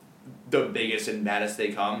 the biggest and baddest they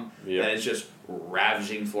come. Yep. That is just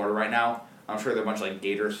ravaging Florida right now. I'm sure there are a bunch of, like,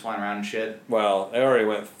 gators flying around and shit. Well, it already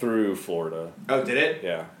went through Florida. Oh, did it?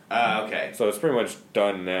 Yeah. Okay. So it's pretty much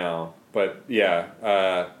done now. But, yeah.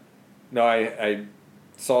 No, I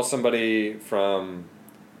saw somebody from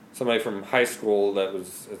high school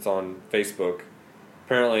it's on Facebook.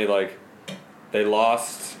 Apparently, like, they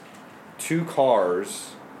lost 2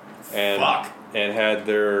 cars and had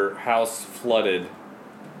their house flooded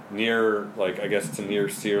near, like, I guess to near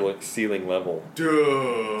ceiling level.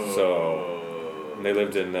 Dude. So, and they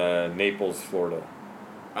lived in Naples, Florida.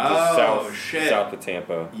 Oh, South of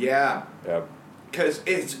Tampa. Yeah. Yeah. Because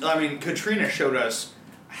Katrina showed us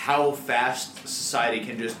how fast society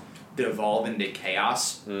can just devolve into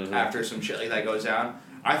chaos after some shit like that goes down.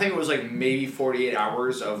 I think it was like maybe 48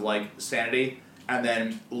 hours of like sanity, and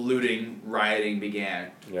then looting, rioting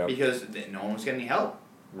began. Yep. Because no one was getting any help.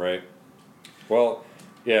 Right. Well,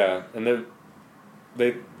 yeah, and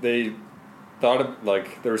they thought of,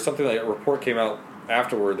 like, there was something like a report came out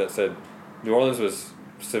afterward that said New Orleans was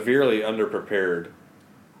severely underprepared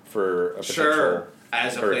for a potential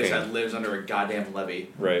as a hurricane. place that lives under a goddamn levee.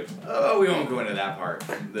 Right. Oh, we won't go into that part.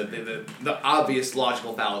 The obvious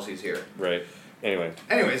logical fallacies here. Right.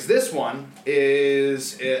 Anyways, this one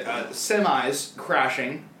is semis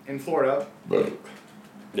crashing in Florida.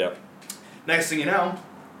 Yep. Next thing you know,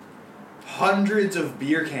 hundreds of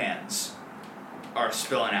beer cans are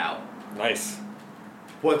spilling out. Nice.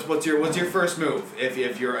 What's your first move?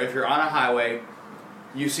 If you're on a highway,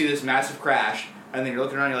 you see this massive crash, and then you're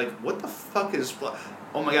looking around, and you're like, what the fuck is?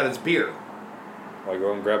 Oh my god, it's beer. Well,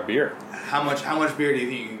 go and grab beer. How much beer do you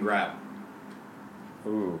think you can grab?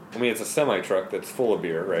 Ooh. I mean, it's a semi-truck that's full of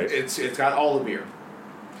beer, right? It's got all the beer.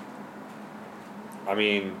 I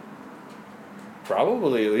mean,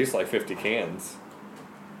 probably at least like 50 cans.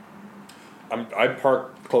 I'd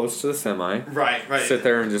park close to the semi. Right. Sit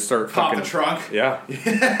there and just start Pop fucking... the trunk. Yeah.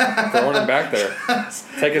 Throwing them back there.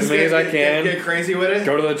 Take as many as I can. Get crazy with it.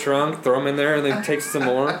 Go to the trunk, throw them in there, and then take some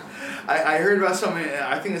more. I heard about something.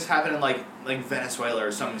 I think this happened in like Venezuela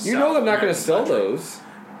or some. You know they're not going to sell those.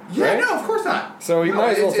 Yeah, right? no, of course not. So you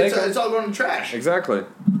might as well take them. It's all going to trash. Exactly.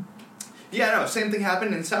 Yeah, no. Same thing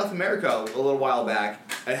happened in South America a little while back.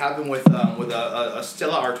 It happened with a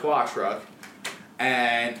Stella Artois truck,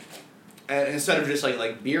 and instead of just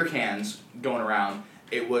like beer cans going around,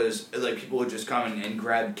 it was like people would just come and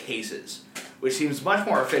grab cases, which seems much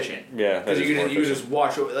more efficient. Yeah, because you just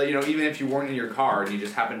watch. Even if you weren't in your car and you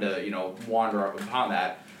just happened to wander up upon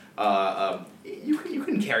that, you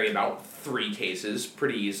can carry about 3 cases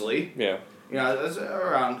pretty easily. Yeah. That's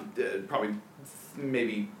around probably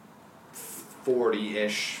maybe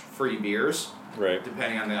 40-ish free beers. Right.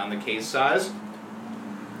 Depending on the case size.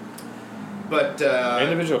 But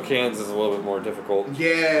individual cans is a little bit more difficult.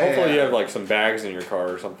 Yeah. Hopefully you have like some bags in your car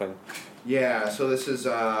or something. Yeah. So this is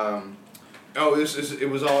it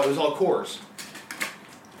was all Coors.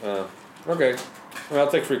 Okay. Well,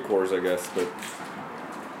 I'll take 3 Coors, I guess, but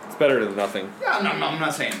it's better than nothing. Yeah, I'm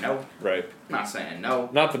not saying no. Right. I'm not saying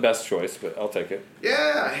no. Not the best choice, but I'll take it.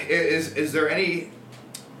 Yeah. Is there any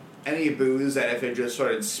booze that if it just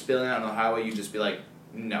started spilling out on the highway, you'd just be like,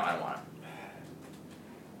 no, I don't want it?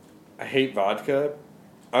 I hate vodka.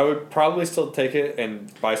 I would probably still take it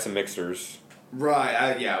and buy some mixers. Right.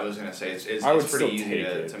 I was gonna say it's pretty easy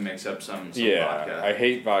to mix up some vodka. I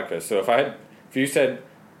hate vodka. So if you said,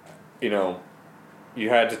 you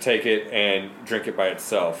had to take it and drink it by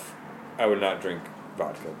itself, I would not drink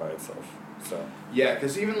vodka by itself. So yeah,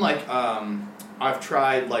 because even I've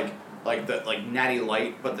tried the Natty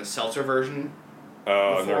Light, but the seltzer version.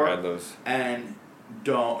 Oh, I've never had those. And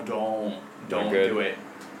don't do it.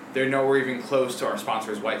 They're nowhere even close to our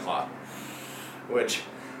sponsors, White Claw, which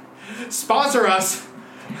sponsor us.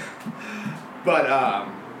 But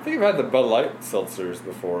I think I've had the Bud Light seltzers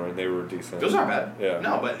before, and they were decent. Those aren't bad. Yeah.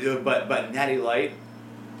 No, but Natty Light.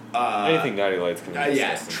 Anything Natty Light's gonna be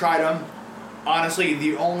yeah, tried them. Honestly,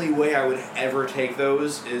 the only way I would ever take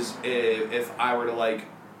those is if I were to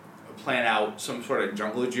plan out some sort of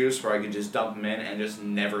jungle juice where I could just dump them in and just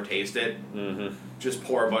never taste it. Mm-hmm. Just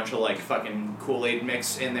pour a bunch of fucking Kool-Aid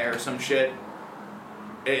mix in there or some shit.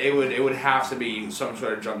 It would have to be some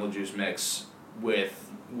sort of jungle juice mix with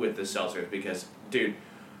the seltzers because, dude,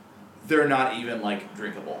 they're not even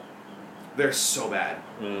drinkable. They're so bad.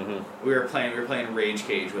 Mm-hmm. We were playing Rage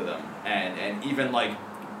Cage with them, and even like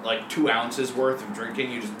 2 ounces worth of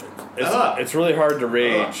drinking, you just it's really hard to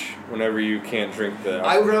rage whenever you can't drink the alcohol.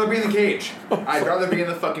 I would rather be in the cage. I'd rather be in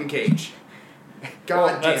the fucking cage.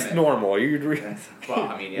 God damn that's it. Normal. You'd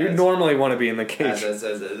normally want to be in the cage.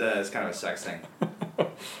 That's kind of a sex thing.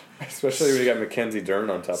 Especially when you got Mackenzie Dern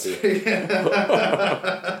on top of you.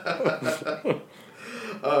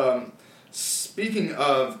 Speaking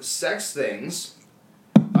of sex things,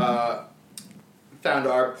 found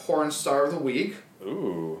our porn star of the week.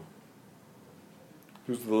 Ooh.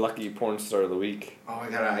 Who's the lucky porn star of the week? Oh, I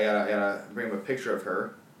gotta bring up a picture of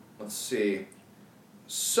her. Let's see.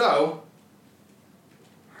 So,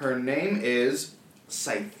 her name is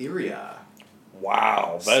Cytheria.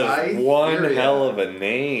 Wow, that is one hell of a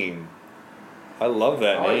name. I love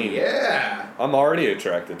that name. Oh yeah. I'm already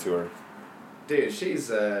attracted to her. Dude, she's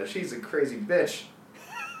a crazy bitch.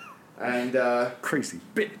 And crazy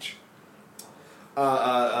bitch.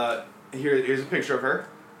 Here's a picture of her.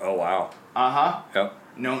 Oh wow. Uh-huh. Yep.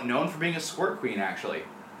 Known for being a squirt queen, actually.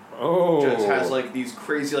 Oh. Just has these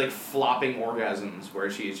crazy flopping orgasms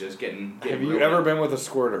where she's just getting Have you ever been with a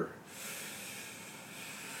squirter?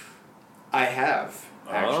 I have,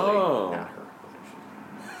 actually. Oh. Not her.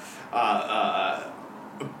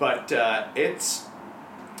 But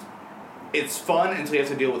it's fun until you have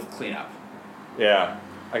to deal with cleanup. Yeah,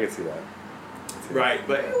 I can see that. Right,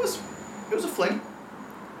 but it was a fling.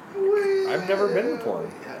 I've never been in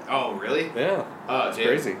porn. Oh, really? Yeah. Oh, it's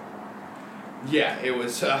crazy. Yeah, it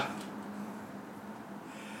was a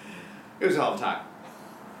hell of a time.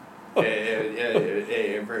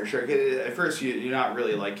 For sure. At first, you're not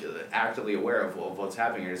really actively aware of what's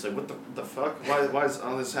happening. You're just like, what the fuck? Why is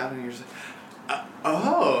all this happening? You're just like,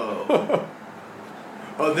 oh,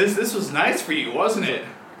 this was nice for you, wasn't it?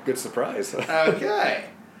 Good surprise. Okay.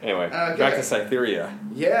 Anyway, back to Cytheria.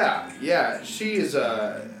 Yeah. She's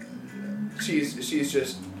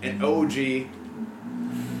just an OG,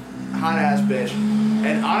 hot ass bitch,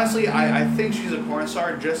 and honestly, I think she's a porn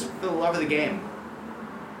star just for the love of the game.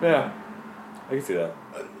 Yeah, I can see that.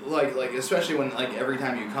 Like especially when every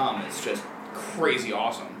time you come, it's just crazy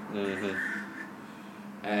awesome. Mm-hmm.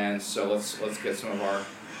 And so let's get some of our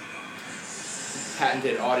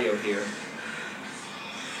patented audio here.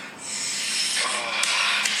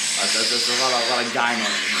 There's a lot of guy moaning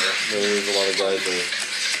here. There's a lot of guys there.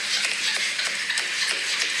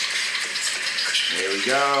 Here we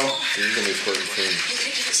go. He's gonna be squirting soon.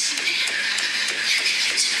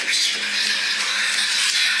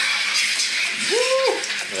 Woo!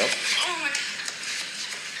 Yep.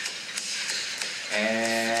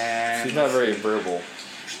 And She's not very verbal.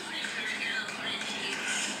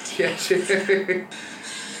 Yeah,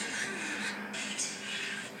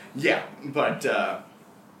 yeah, but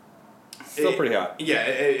Still pretty hot. Yeah,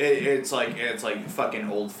 it's like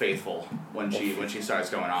fucking Old Faithful when she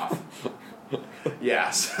starts going off.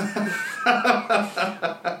 Yes.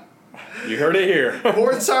 You heard it here.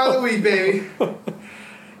 Fourth star of the week, baby.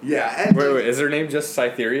 Yeah. And wait, is her name just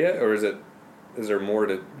Cytheria, or is there more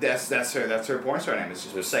to? That's her porn star name.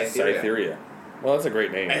 It's just Cytheria. Cytheria. Well, that's a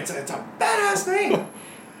great name. It's a badass name.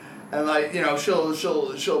 And like, you know, she'll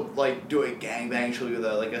like do a gangbang. She'll do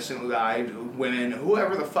like a single guy, women,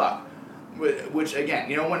 whoever the fuck. Which again,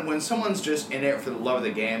 you know, when someone's just in it for the love of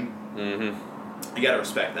the game, you gotta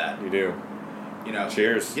respect that. You do. You know.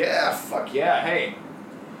 Cheers. Yeah. Fuck yeah. Hey.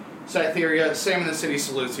 Cytheria, Sam in the City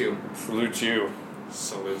salutes you. Salute you.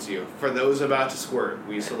 Salutes you. For those about to squirt,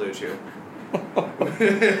 we salute you.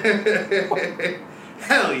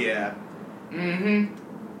 Hell yeah. Mm-hmm.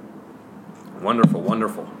 Wonderful,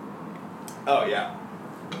 wonderful. Oh yeah.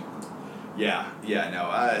 Yeah, no.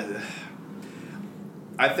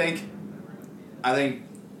 I think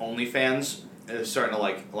OnlyFans is starting to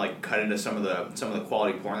like cut into some of the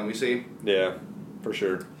quality porn that we see. Yeah, for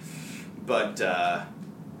sure. But I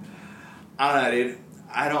don't know, dude.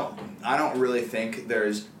 I don't really think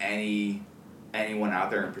there's anyone out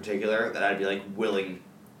there in particular that I'd be like willing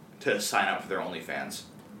to sign up for their OnlyFans.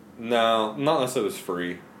 No, not unless it was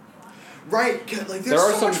free. Right, like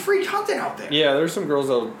there's so much free content out there. Yeah, there's some girls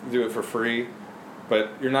that'll do it for free,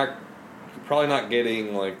 but you're probably not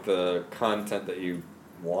getting like the content that you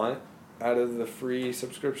want out of the free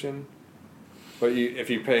subscription. But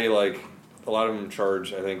if you pay, like, a lot of them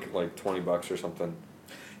charge, I think, like $20 or something.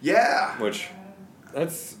 Yeah. Which,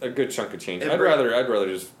 that's a good chunk of change. I'd rather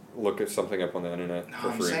just look at something up on the internet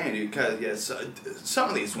for free. I'm saying, dude, because some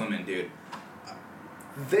of these women, dude,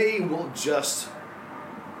 they can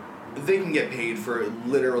get paid for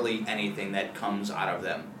literally anything that comes out of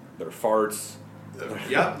them. Their farts.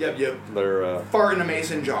 Yep. Their fart in a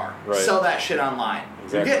mason jar. Right. Sell that shit online.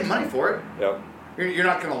 Exactly. You're getting money for it. Yep. You're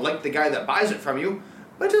not gonna like the guy that buys it from you,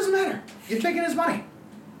 but it doesn't matter. You're taking his money.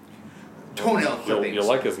 Toenail clippings. You'll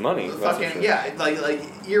like his money. Fucking sure. Yeah, like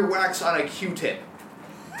earwax on a Q-tip.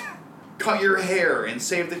 Cut your hair and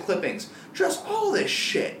save the clippings. Just all this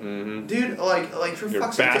shit, dude. Like for your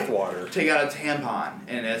fuck's sake, bathwater. Take out a tampon,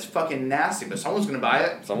 and it's fucking nasty, but someone's gonna buy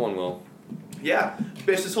it. Someone will. Yeah,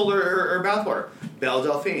 bitch just sold her bathwater. Belle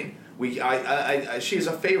Delphine. She's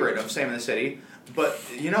a favorite of Sam in the City, but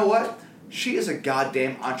you know what? She is a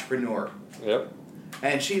goddamn entrepreneur. Yep.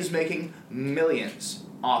 And she's making millions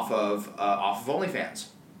off of OnlyFans,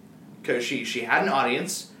 because she had an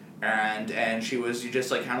audience, and she was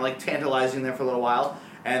just like kind of like tantalizing them for a little while,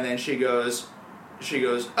 and then she goes,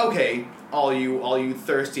 okay, all you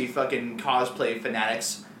thirsty fucking cosplay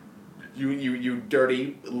fanatics. You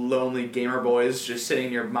dirty, lonely gamer boys just sitting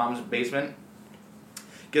in your mom's basement.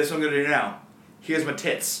 Guess what I'm gonna do now? Here's my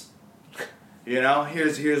tits. You know,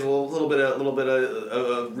 here's a little bit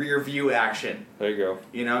of rear view action. There you go.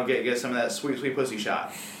 You know, get some of that sweet pussy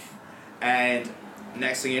shot. And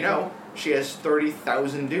next thing you know, she has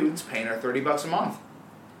 30,000 dudes paying her $30 a month.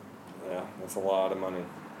 Yeah, that's a lot of money.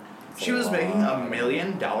 She was making $1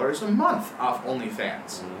 million a month off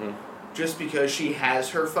OnlyFans. Mm-hmm. Just because she has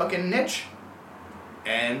her fucking niche,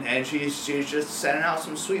 and she's just sending out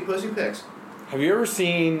some sweet pussy pics. Have you ever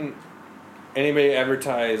seen anybody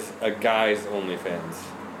advertise a guy's OnlyFans?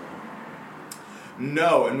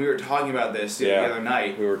 No, and we were talking about this the other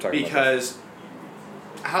night. We were talking because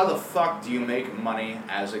how the fuck do you make money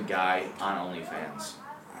as a guy on OnlyFans?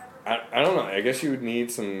 I don't know. I guess you would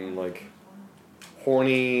need some like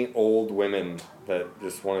horny old women that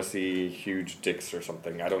just want to see huge dicks or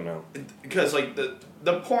something. I don't know. Because like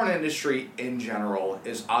the porn industry in general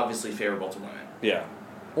is obviously favorable to women. Yeah.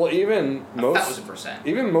 Well, even most 1,000%.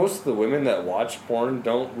 Even most of the women that watch porn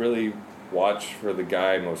don't really watch for the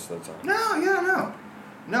guy most of the time.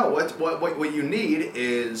 No. What you need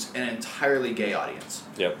is an entirely gay audience.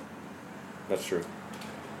 Yep. That's true.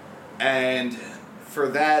 And for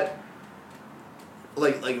that,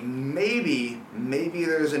 like maybe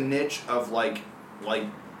there's a niche of like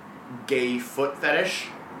gay foot fetish.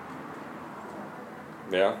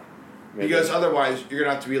 Yeah. Maybe. Because otherwise you're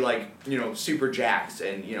gonna have to be like, you know, super jacked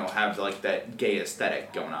and, you know, have like that gay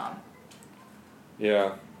aesthetic going on.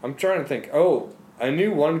 Yeah. I'm trying to think. Oh, I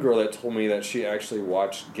knew one girl that told me that she actually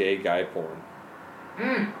watched gay guy porn.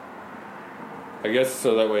 I guess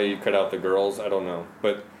so that way you cut out the girls. I don't know,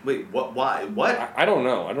 but wait, what? Why? What? I don't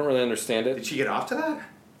know. I don't really understand it. Did she get off to that?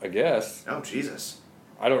 I guess. Oh Jesus.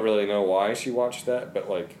 I don't really know why she watched that, but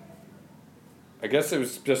like, I guess it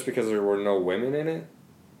was just because there were no women in it.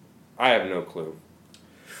 I have no clue.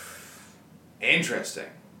 Interesting.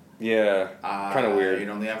 Yeah, kind of weird. You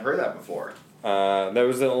don't think I've heard that before. That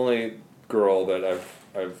was the only girl that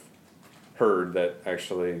I've heard that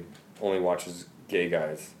actually only watches gay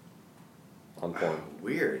guys on porn.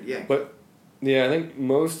 Weird, yeah. But yeah, I think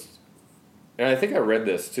most, and I think I read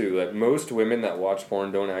this too, that most women that watch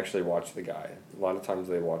porn don't actually watch the guy. A lot of times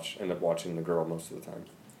they end up watching the girl most of the time.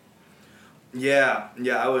 Yeah.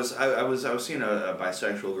 I was seeing a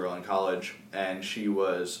bisexual girl in college, and she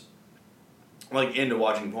was like into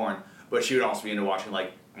watching porn, but she would also be into watching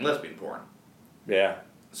like lesbian porn. Yeah.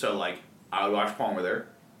 So like I would watch porn with her,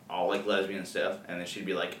 all like lesbian stuff, and then she'd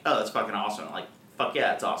be like, "Oh, that's fucking awesome!" I'm like, "Fuck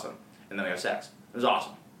yeah, it's awesome!" And then we have sex. It was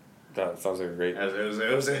awesome. That sounds like a great. It was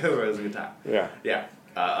a good time. Yeah. Yeah.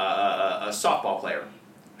 A softball player.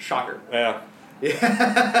 Shocker. Yeah.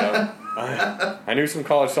 Yeah. I knew some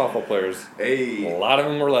college softball players. Hey. A lot of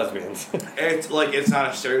them were lesbians. It's like it's not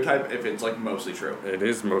a stereotype if it's like mostly true. It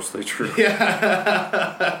is mostly true.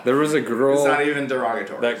 Yeah. There was a girl. It's not even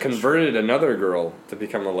derogatory. That converted another girl to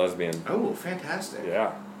become a lesbian. Oh, fantastic.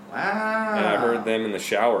 Yeah. Wow. And I heard them in the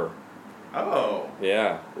shower. Oh.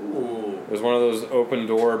 Yeah. Ooh. It was one of those open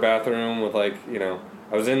door bathroom with like,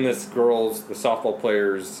 I was in this girl's, the softball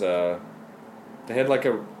players, they had like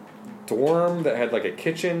a dorm that had like a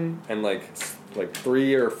kitchen and like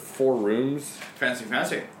 3 or 4 rooms.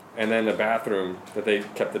 Fancy. And then a bathroom that they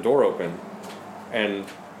kept the door open. And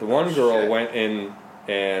the one girl went in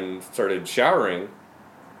and started showering.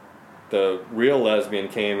 The real lesbian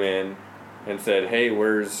came in and said, "Hey,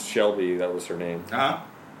 where's Shelby?" That was her name. Uh-huh.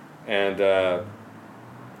 And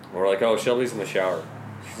we're like, "Oh, Shelby's in the shower."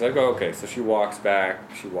 She's like, "Oh, okay." So she walks back.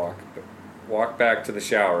 She walked back to the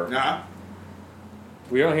shower. Uh-huh.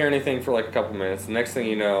 We don't hear anything for like a couple minutes. The next thing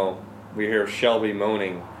you know, we hear Shelby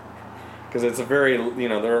moaning. Because it's a very,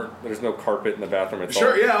 there's no carpet in the bathroom. It's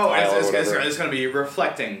sure, all yeah. tile or whatever. It's going to be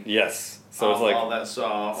reflecting. Yes. So it's like all that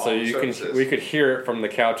soft. So we could hear it from the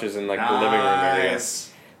couches in like the living room area.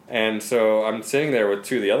 Nice. And so I'm sitting there with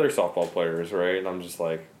 2 of the other softball players, right? And I'm just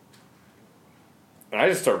like, and I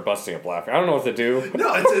just start busting up laughing. I don't know what to do.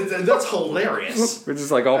 No, that's hilarious. We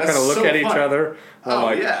just like all kind of look at each other. And I'm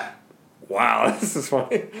like, yeah. Wow, this is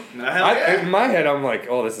funny. Yeah. In my head, I'm like,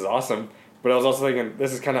 oh, this is awesome. But I was also thinking,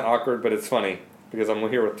 this is kind of awkward, but it's funny. Because I'm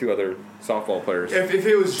here with 2 other softball players. If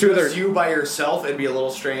it was just you by yourself, it'd be a little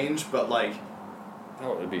strange, but like...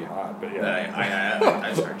 Oh, it'd be hot, but yeah.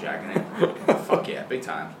 I start jacking it. Fuck yeah, big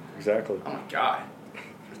time. Exactly. Oh my god.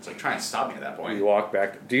 It's like trying to stop me at that point. You walk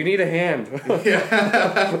back. Do you need a hand?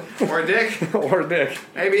 Yeah. Or a dick. Or a dick.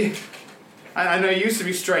 Maybe. I know you used to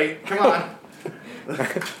be straight. Come on.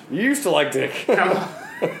 You used to like dick. Come on.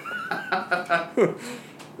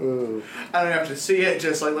 I don't have to see it.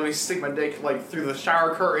 Just like let me stick my dick like through the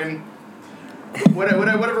shower curtain.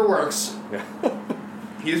 Whatever works. Yeah.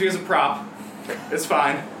 Use me as a prop. It's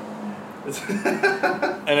fine.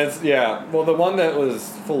 And it's well, the one that was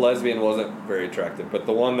full lesbian wasn't very attractive, but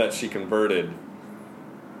the one that she converted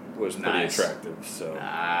was pretty attractive. So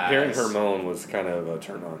hearing her moan was kind of a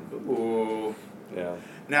turn on. Ooh. Yeah.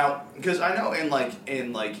 Now, because I know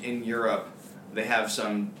in Europe, they have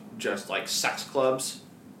some just like sex clubs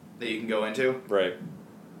that you can go into. Right.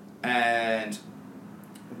 And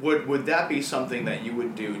would that be something that you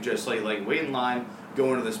would do? Just like wait in line,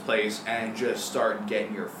 go into this place, and just start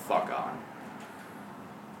getting your fuck on.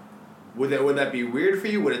 Would that be weird for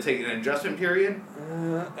you? Would it take an adjustment period?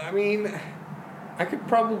 I mean, I could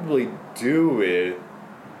probably do it,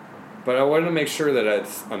 but I want to make sure that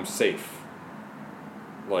I'm safe.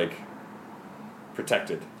 Like,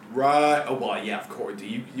 protected. Right. Oh, well, yeah, of course.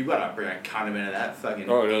 You gotta bring a condom into that fucking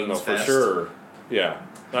no, for sure. Yeah.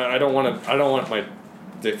 I don't want my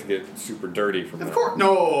dick to get super dirty from that. Of course.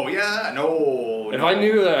 No, yeah, no. If I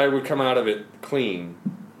knew that I would come out of it clean,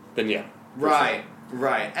 then yeah. Right.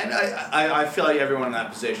 Right, and I feel like everyone in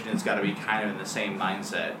that position has got to be kind of in the same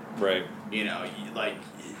mindset. Right.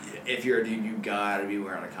 If you're a dude, you gotta be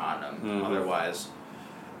wearing a condom. Mm-hmm. Otherwise,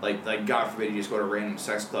 like God forbid, you just go to a random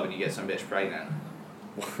sex club and you get some bitch pregnant.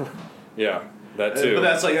 Yeah, that too. But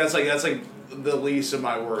that's like the least of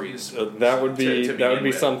my worries. That would be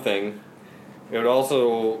with. something. It would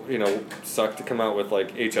also suck to come out with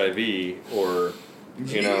like HIV or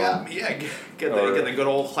get the good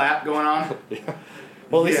old clap going on. Yeah.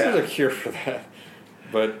 Well, at least there's a cure for that.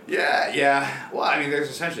 But yeah. Well, I mean, there's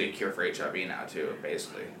essentially a cure for HIV now too,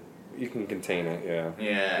 basically. You can contain it, yeah.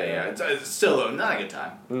 Yeah. It's still, though, not a good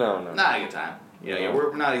time. No. Not a good time. Yeah,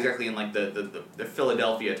 we're not exactly in like the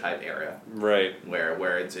Philadelphia type area. Right.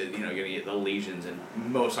 Where it's you're gonna get the lesions and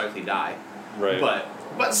most likely die. Right.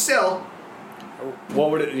 But still. What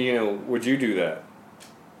would you do that?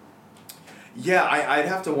 Yeah, I'd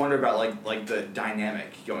have to wonder about like the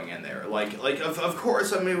dynamic going in there. Like of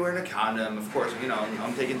course, I mean, we're in a condom. Of course,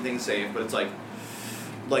 I'm taking things safe, but it's like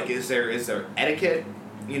is there etiquette?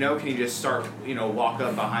 Can you just start walk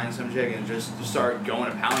up behind some chick and just start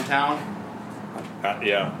going to Pound Town?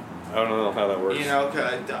 Yeah, I don't know how that works.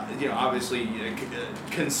 Obviously,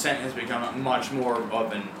 consent has become much more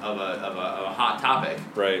of a hot topic,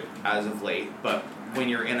 right, as of late. But when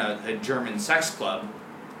you're in a German sex club,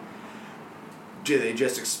 do they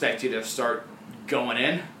just expect you to start going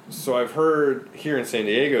in? So I've heard here in San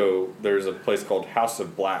Diego, there's a place called House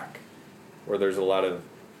of Black, where there's a lot of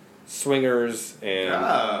swingers and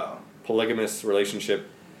polygamous relationship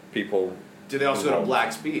people. Do they also go to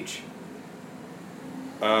Black's Beach?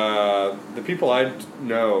 The people I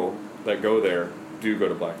know that go there do go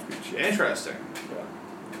to Black's Beach. Interesting. Yeah.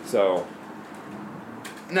 So.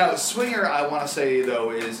 Now, swinger, I want to say,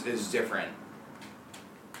 though, is different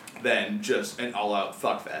than just an all-out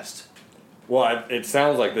fuckfest. Well, it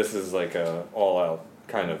sounds like this is like a all-out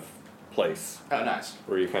kind of place. Oh, nice.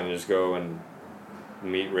 Where you kind of just go and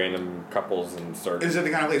meet random couples and start. Is it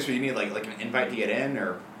the kind of place where you need like an invite to get in,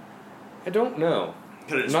 or? I don't know.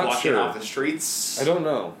 Could it just walk in off the streets? I don't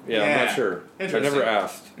know. Yeah, I'm not sure. I never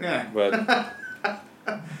asked. Yeah. But.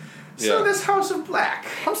 So this House of Black.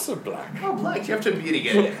 House of Black. How black do you have to be to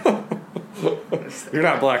get in? You're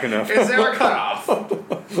not black enough. Is there a cutoff?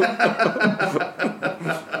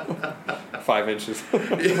 5 inches.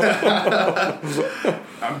 Yeah.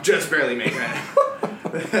 I'm just barely making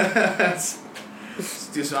it. Let's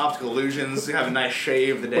do some optical illusions. Have a nice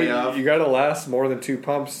shave the day of. You gotta last more than 2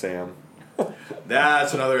 pumps, Sam.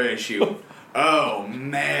 That's another issue. Oh,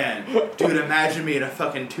 man. Dude, imagine me in a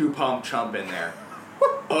fucking 2-pump chump in there.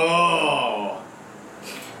 Oh,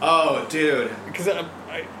 dude. Because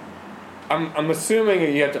I'm assuming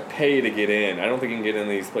you have to pay to get in. I don't think you can get in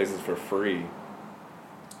these places for free.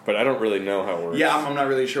 But I don't really know how it works. Yeah, I'm not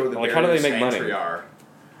really sure what the how do they make entry money? are.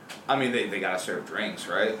 I mean, they gotta serve drinks,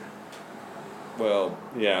 right? Well,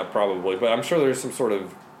 yeah, probably. But I'm sure there's some sort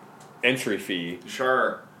of entry fee.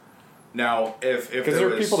 Sure. Now, if because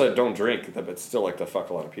there are people that don't drink, but still like to fuck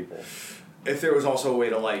a lot of people. If there was also a way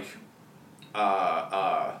to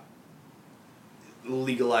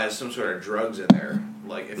legalize some sort of drugs in there,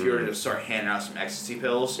 like if you were to just start handing out some ecstasy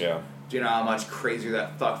pills, yeah. Do you know how much crazier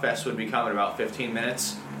that fuckfest would become in about 15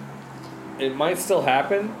 minutes? It might still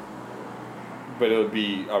happen, but it would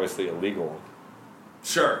be obviously illegal.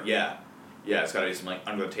 Sure. Yeah. It's got to be some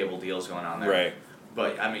under the table deals going on there. Right.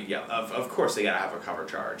 But I mean, yeah, of course they gotta have a cover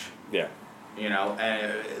charge. Yeah. And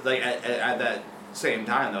at that same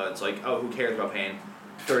time though, it's like, oh, who cares about paying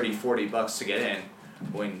 $30-$40 to get in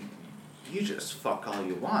when you just fuck all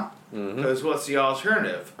you want? Because what's the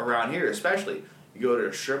alternative around here, especially? You go to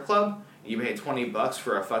a strip club, and you pay $20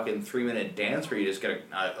 for a fucking 3-minute dance where you just get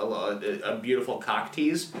a beautiful cock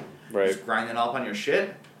tease, right? Just grinding up on your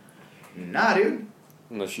shit. Nah, dude.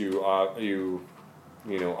 Unless you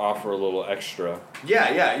offer a little extra.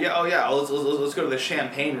 Yeah. Oh, yeah. Let's go to the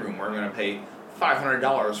champagne room where I'm going to pay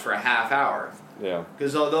 $500 for a half hour. Yeah.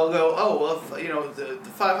 Because they'll go, oh, well, the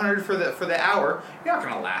 $500 for the hour, you're not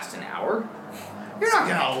going to last an hour. You're not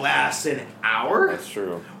going to last an hour. That's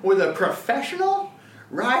true. With a professional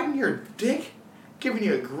riding your dick, giving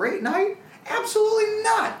you a great night? Absolutely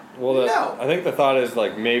not. Well, no. I think the thought is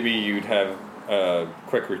maybe you'd have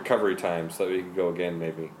quick recovery time so that you could go again,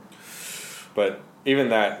 maybe. But even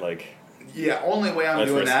that, yeah, only way I'm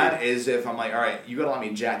doing risky. that is if I'm like, all right, you gotta let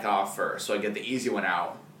me jack off first so I get the easy one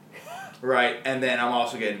out. Right? And then I'm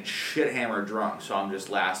also getting shit hammered drunk, so I'm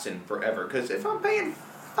just lasting forever. Because if I'm paying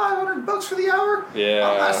 $500 for the hour, yeah,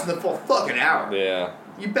 I'm lasting the full fucking hour. Yeah.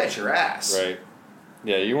 You bet your ass. Right.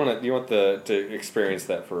 Yeah, you want to experience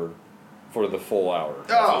that for the full hour.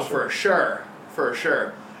 Oh, for sure. For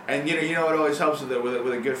sure. And you know what always helps with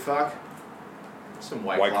a good fuck? Some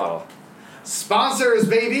White Claw. Sponsors,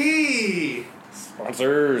 baby!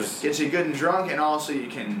 Sponsors. Get you good and drunk, and also you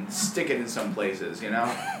can stick it in some places,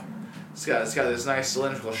 It's got this nice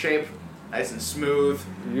cylindrical shape, nice and smooth.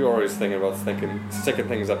 You're always thinking about sticking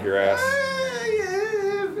things up your ass.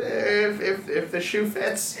 If the shoe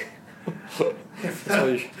fits. So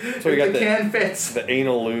you got the can fits. The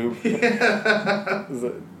anal lube. Yeah. Is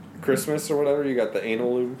it Christmas or whatever? You got the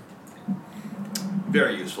anal lube?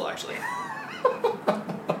 Very useful, actually.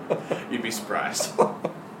 You'd be surprised.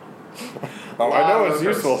 Oh, I know it's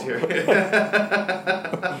useful. You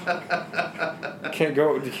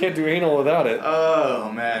can't do anal without it.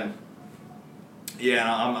 Oh man.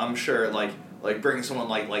 Yeah, I'm sure like bringing someone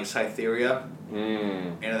like Cytheria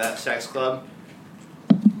into that sex club.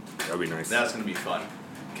 That'd be nice. That's gonna be fun,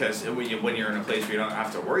 because when you're in a place where you don't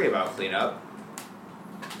have to worry about cleanup.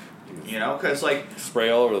 You know, because like spray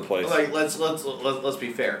all over the place. Like let's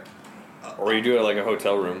be fair. Or you do it like a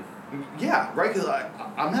hotel room. Yeah, right. Because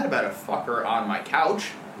I'm not about to fuck her on my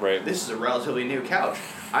couch. Right. This is a relatively new couch.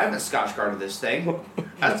 I haven't Scotch guarded this thing.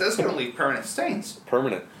 That's gonna leave permanent stains.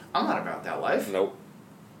 Permanent. I'm not about that life. Nope.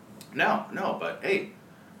 No. But hey,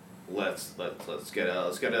 let's get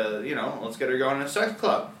her going in a sex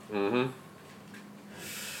club. Mm-hmm.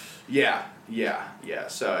 Yeah.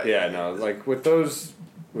 So yeah, no, like with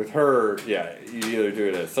her, yeah, you either do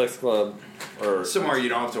it at a sex club or somewhere you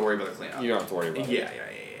don't have to worry about the cleanup. You don't have to worry about it. Yeah.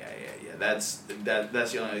 That's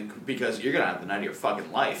the only, because you're gonna have the night of your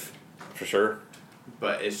fucking life. For sure.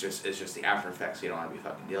 But it's just the after effects you don't want to be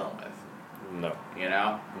fucking dealing with. No. You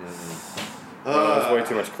know? Mm-hmm. No, it's way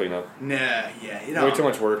too much cleanup. Nah, yeah, you don't. Way too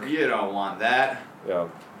much work. You don't want that. Yeah.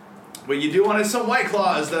 What you do want is some White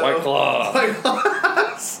Claws, though. White Claw. White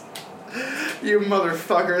Claws. You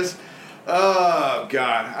motherfuckers. Oh,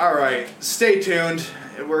 God. All right. Stay tuned.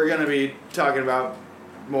 We're going to be talking about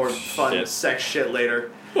more fun sex shit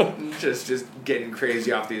later. just getting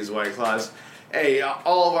crazy off these White Claws. Hey,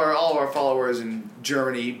 all of our followers in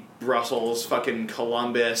Germany, Brussels, fucking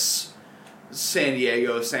Columbus, San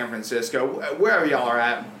Diego, San Francisco, wherever y'all are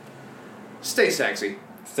at, stay sexy.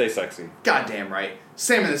 Stay sexy. Goddamn right.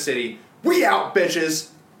 Sam in the City. We out,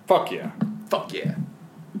 bitches. Fuck yeah. Fuck yeah.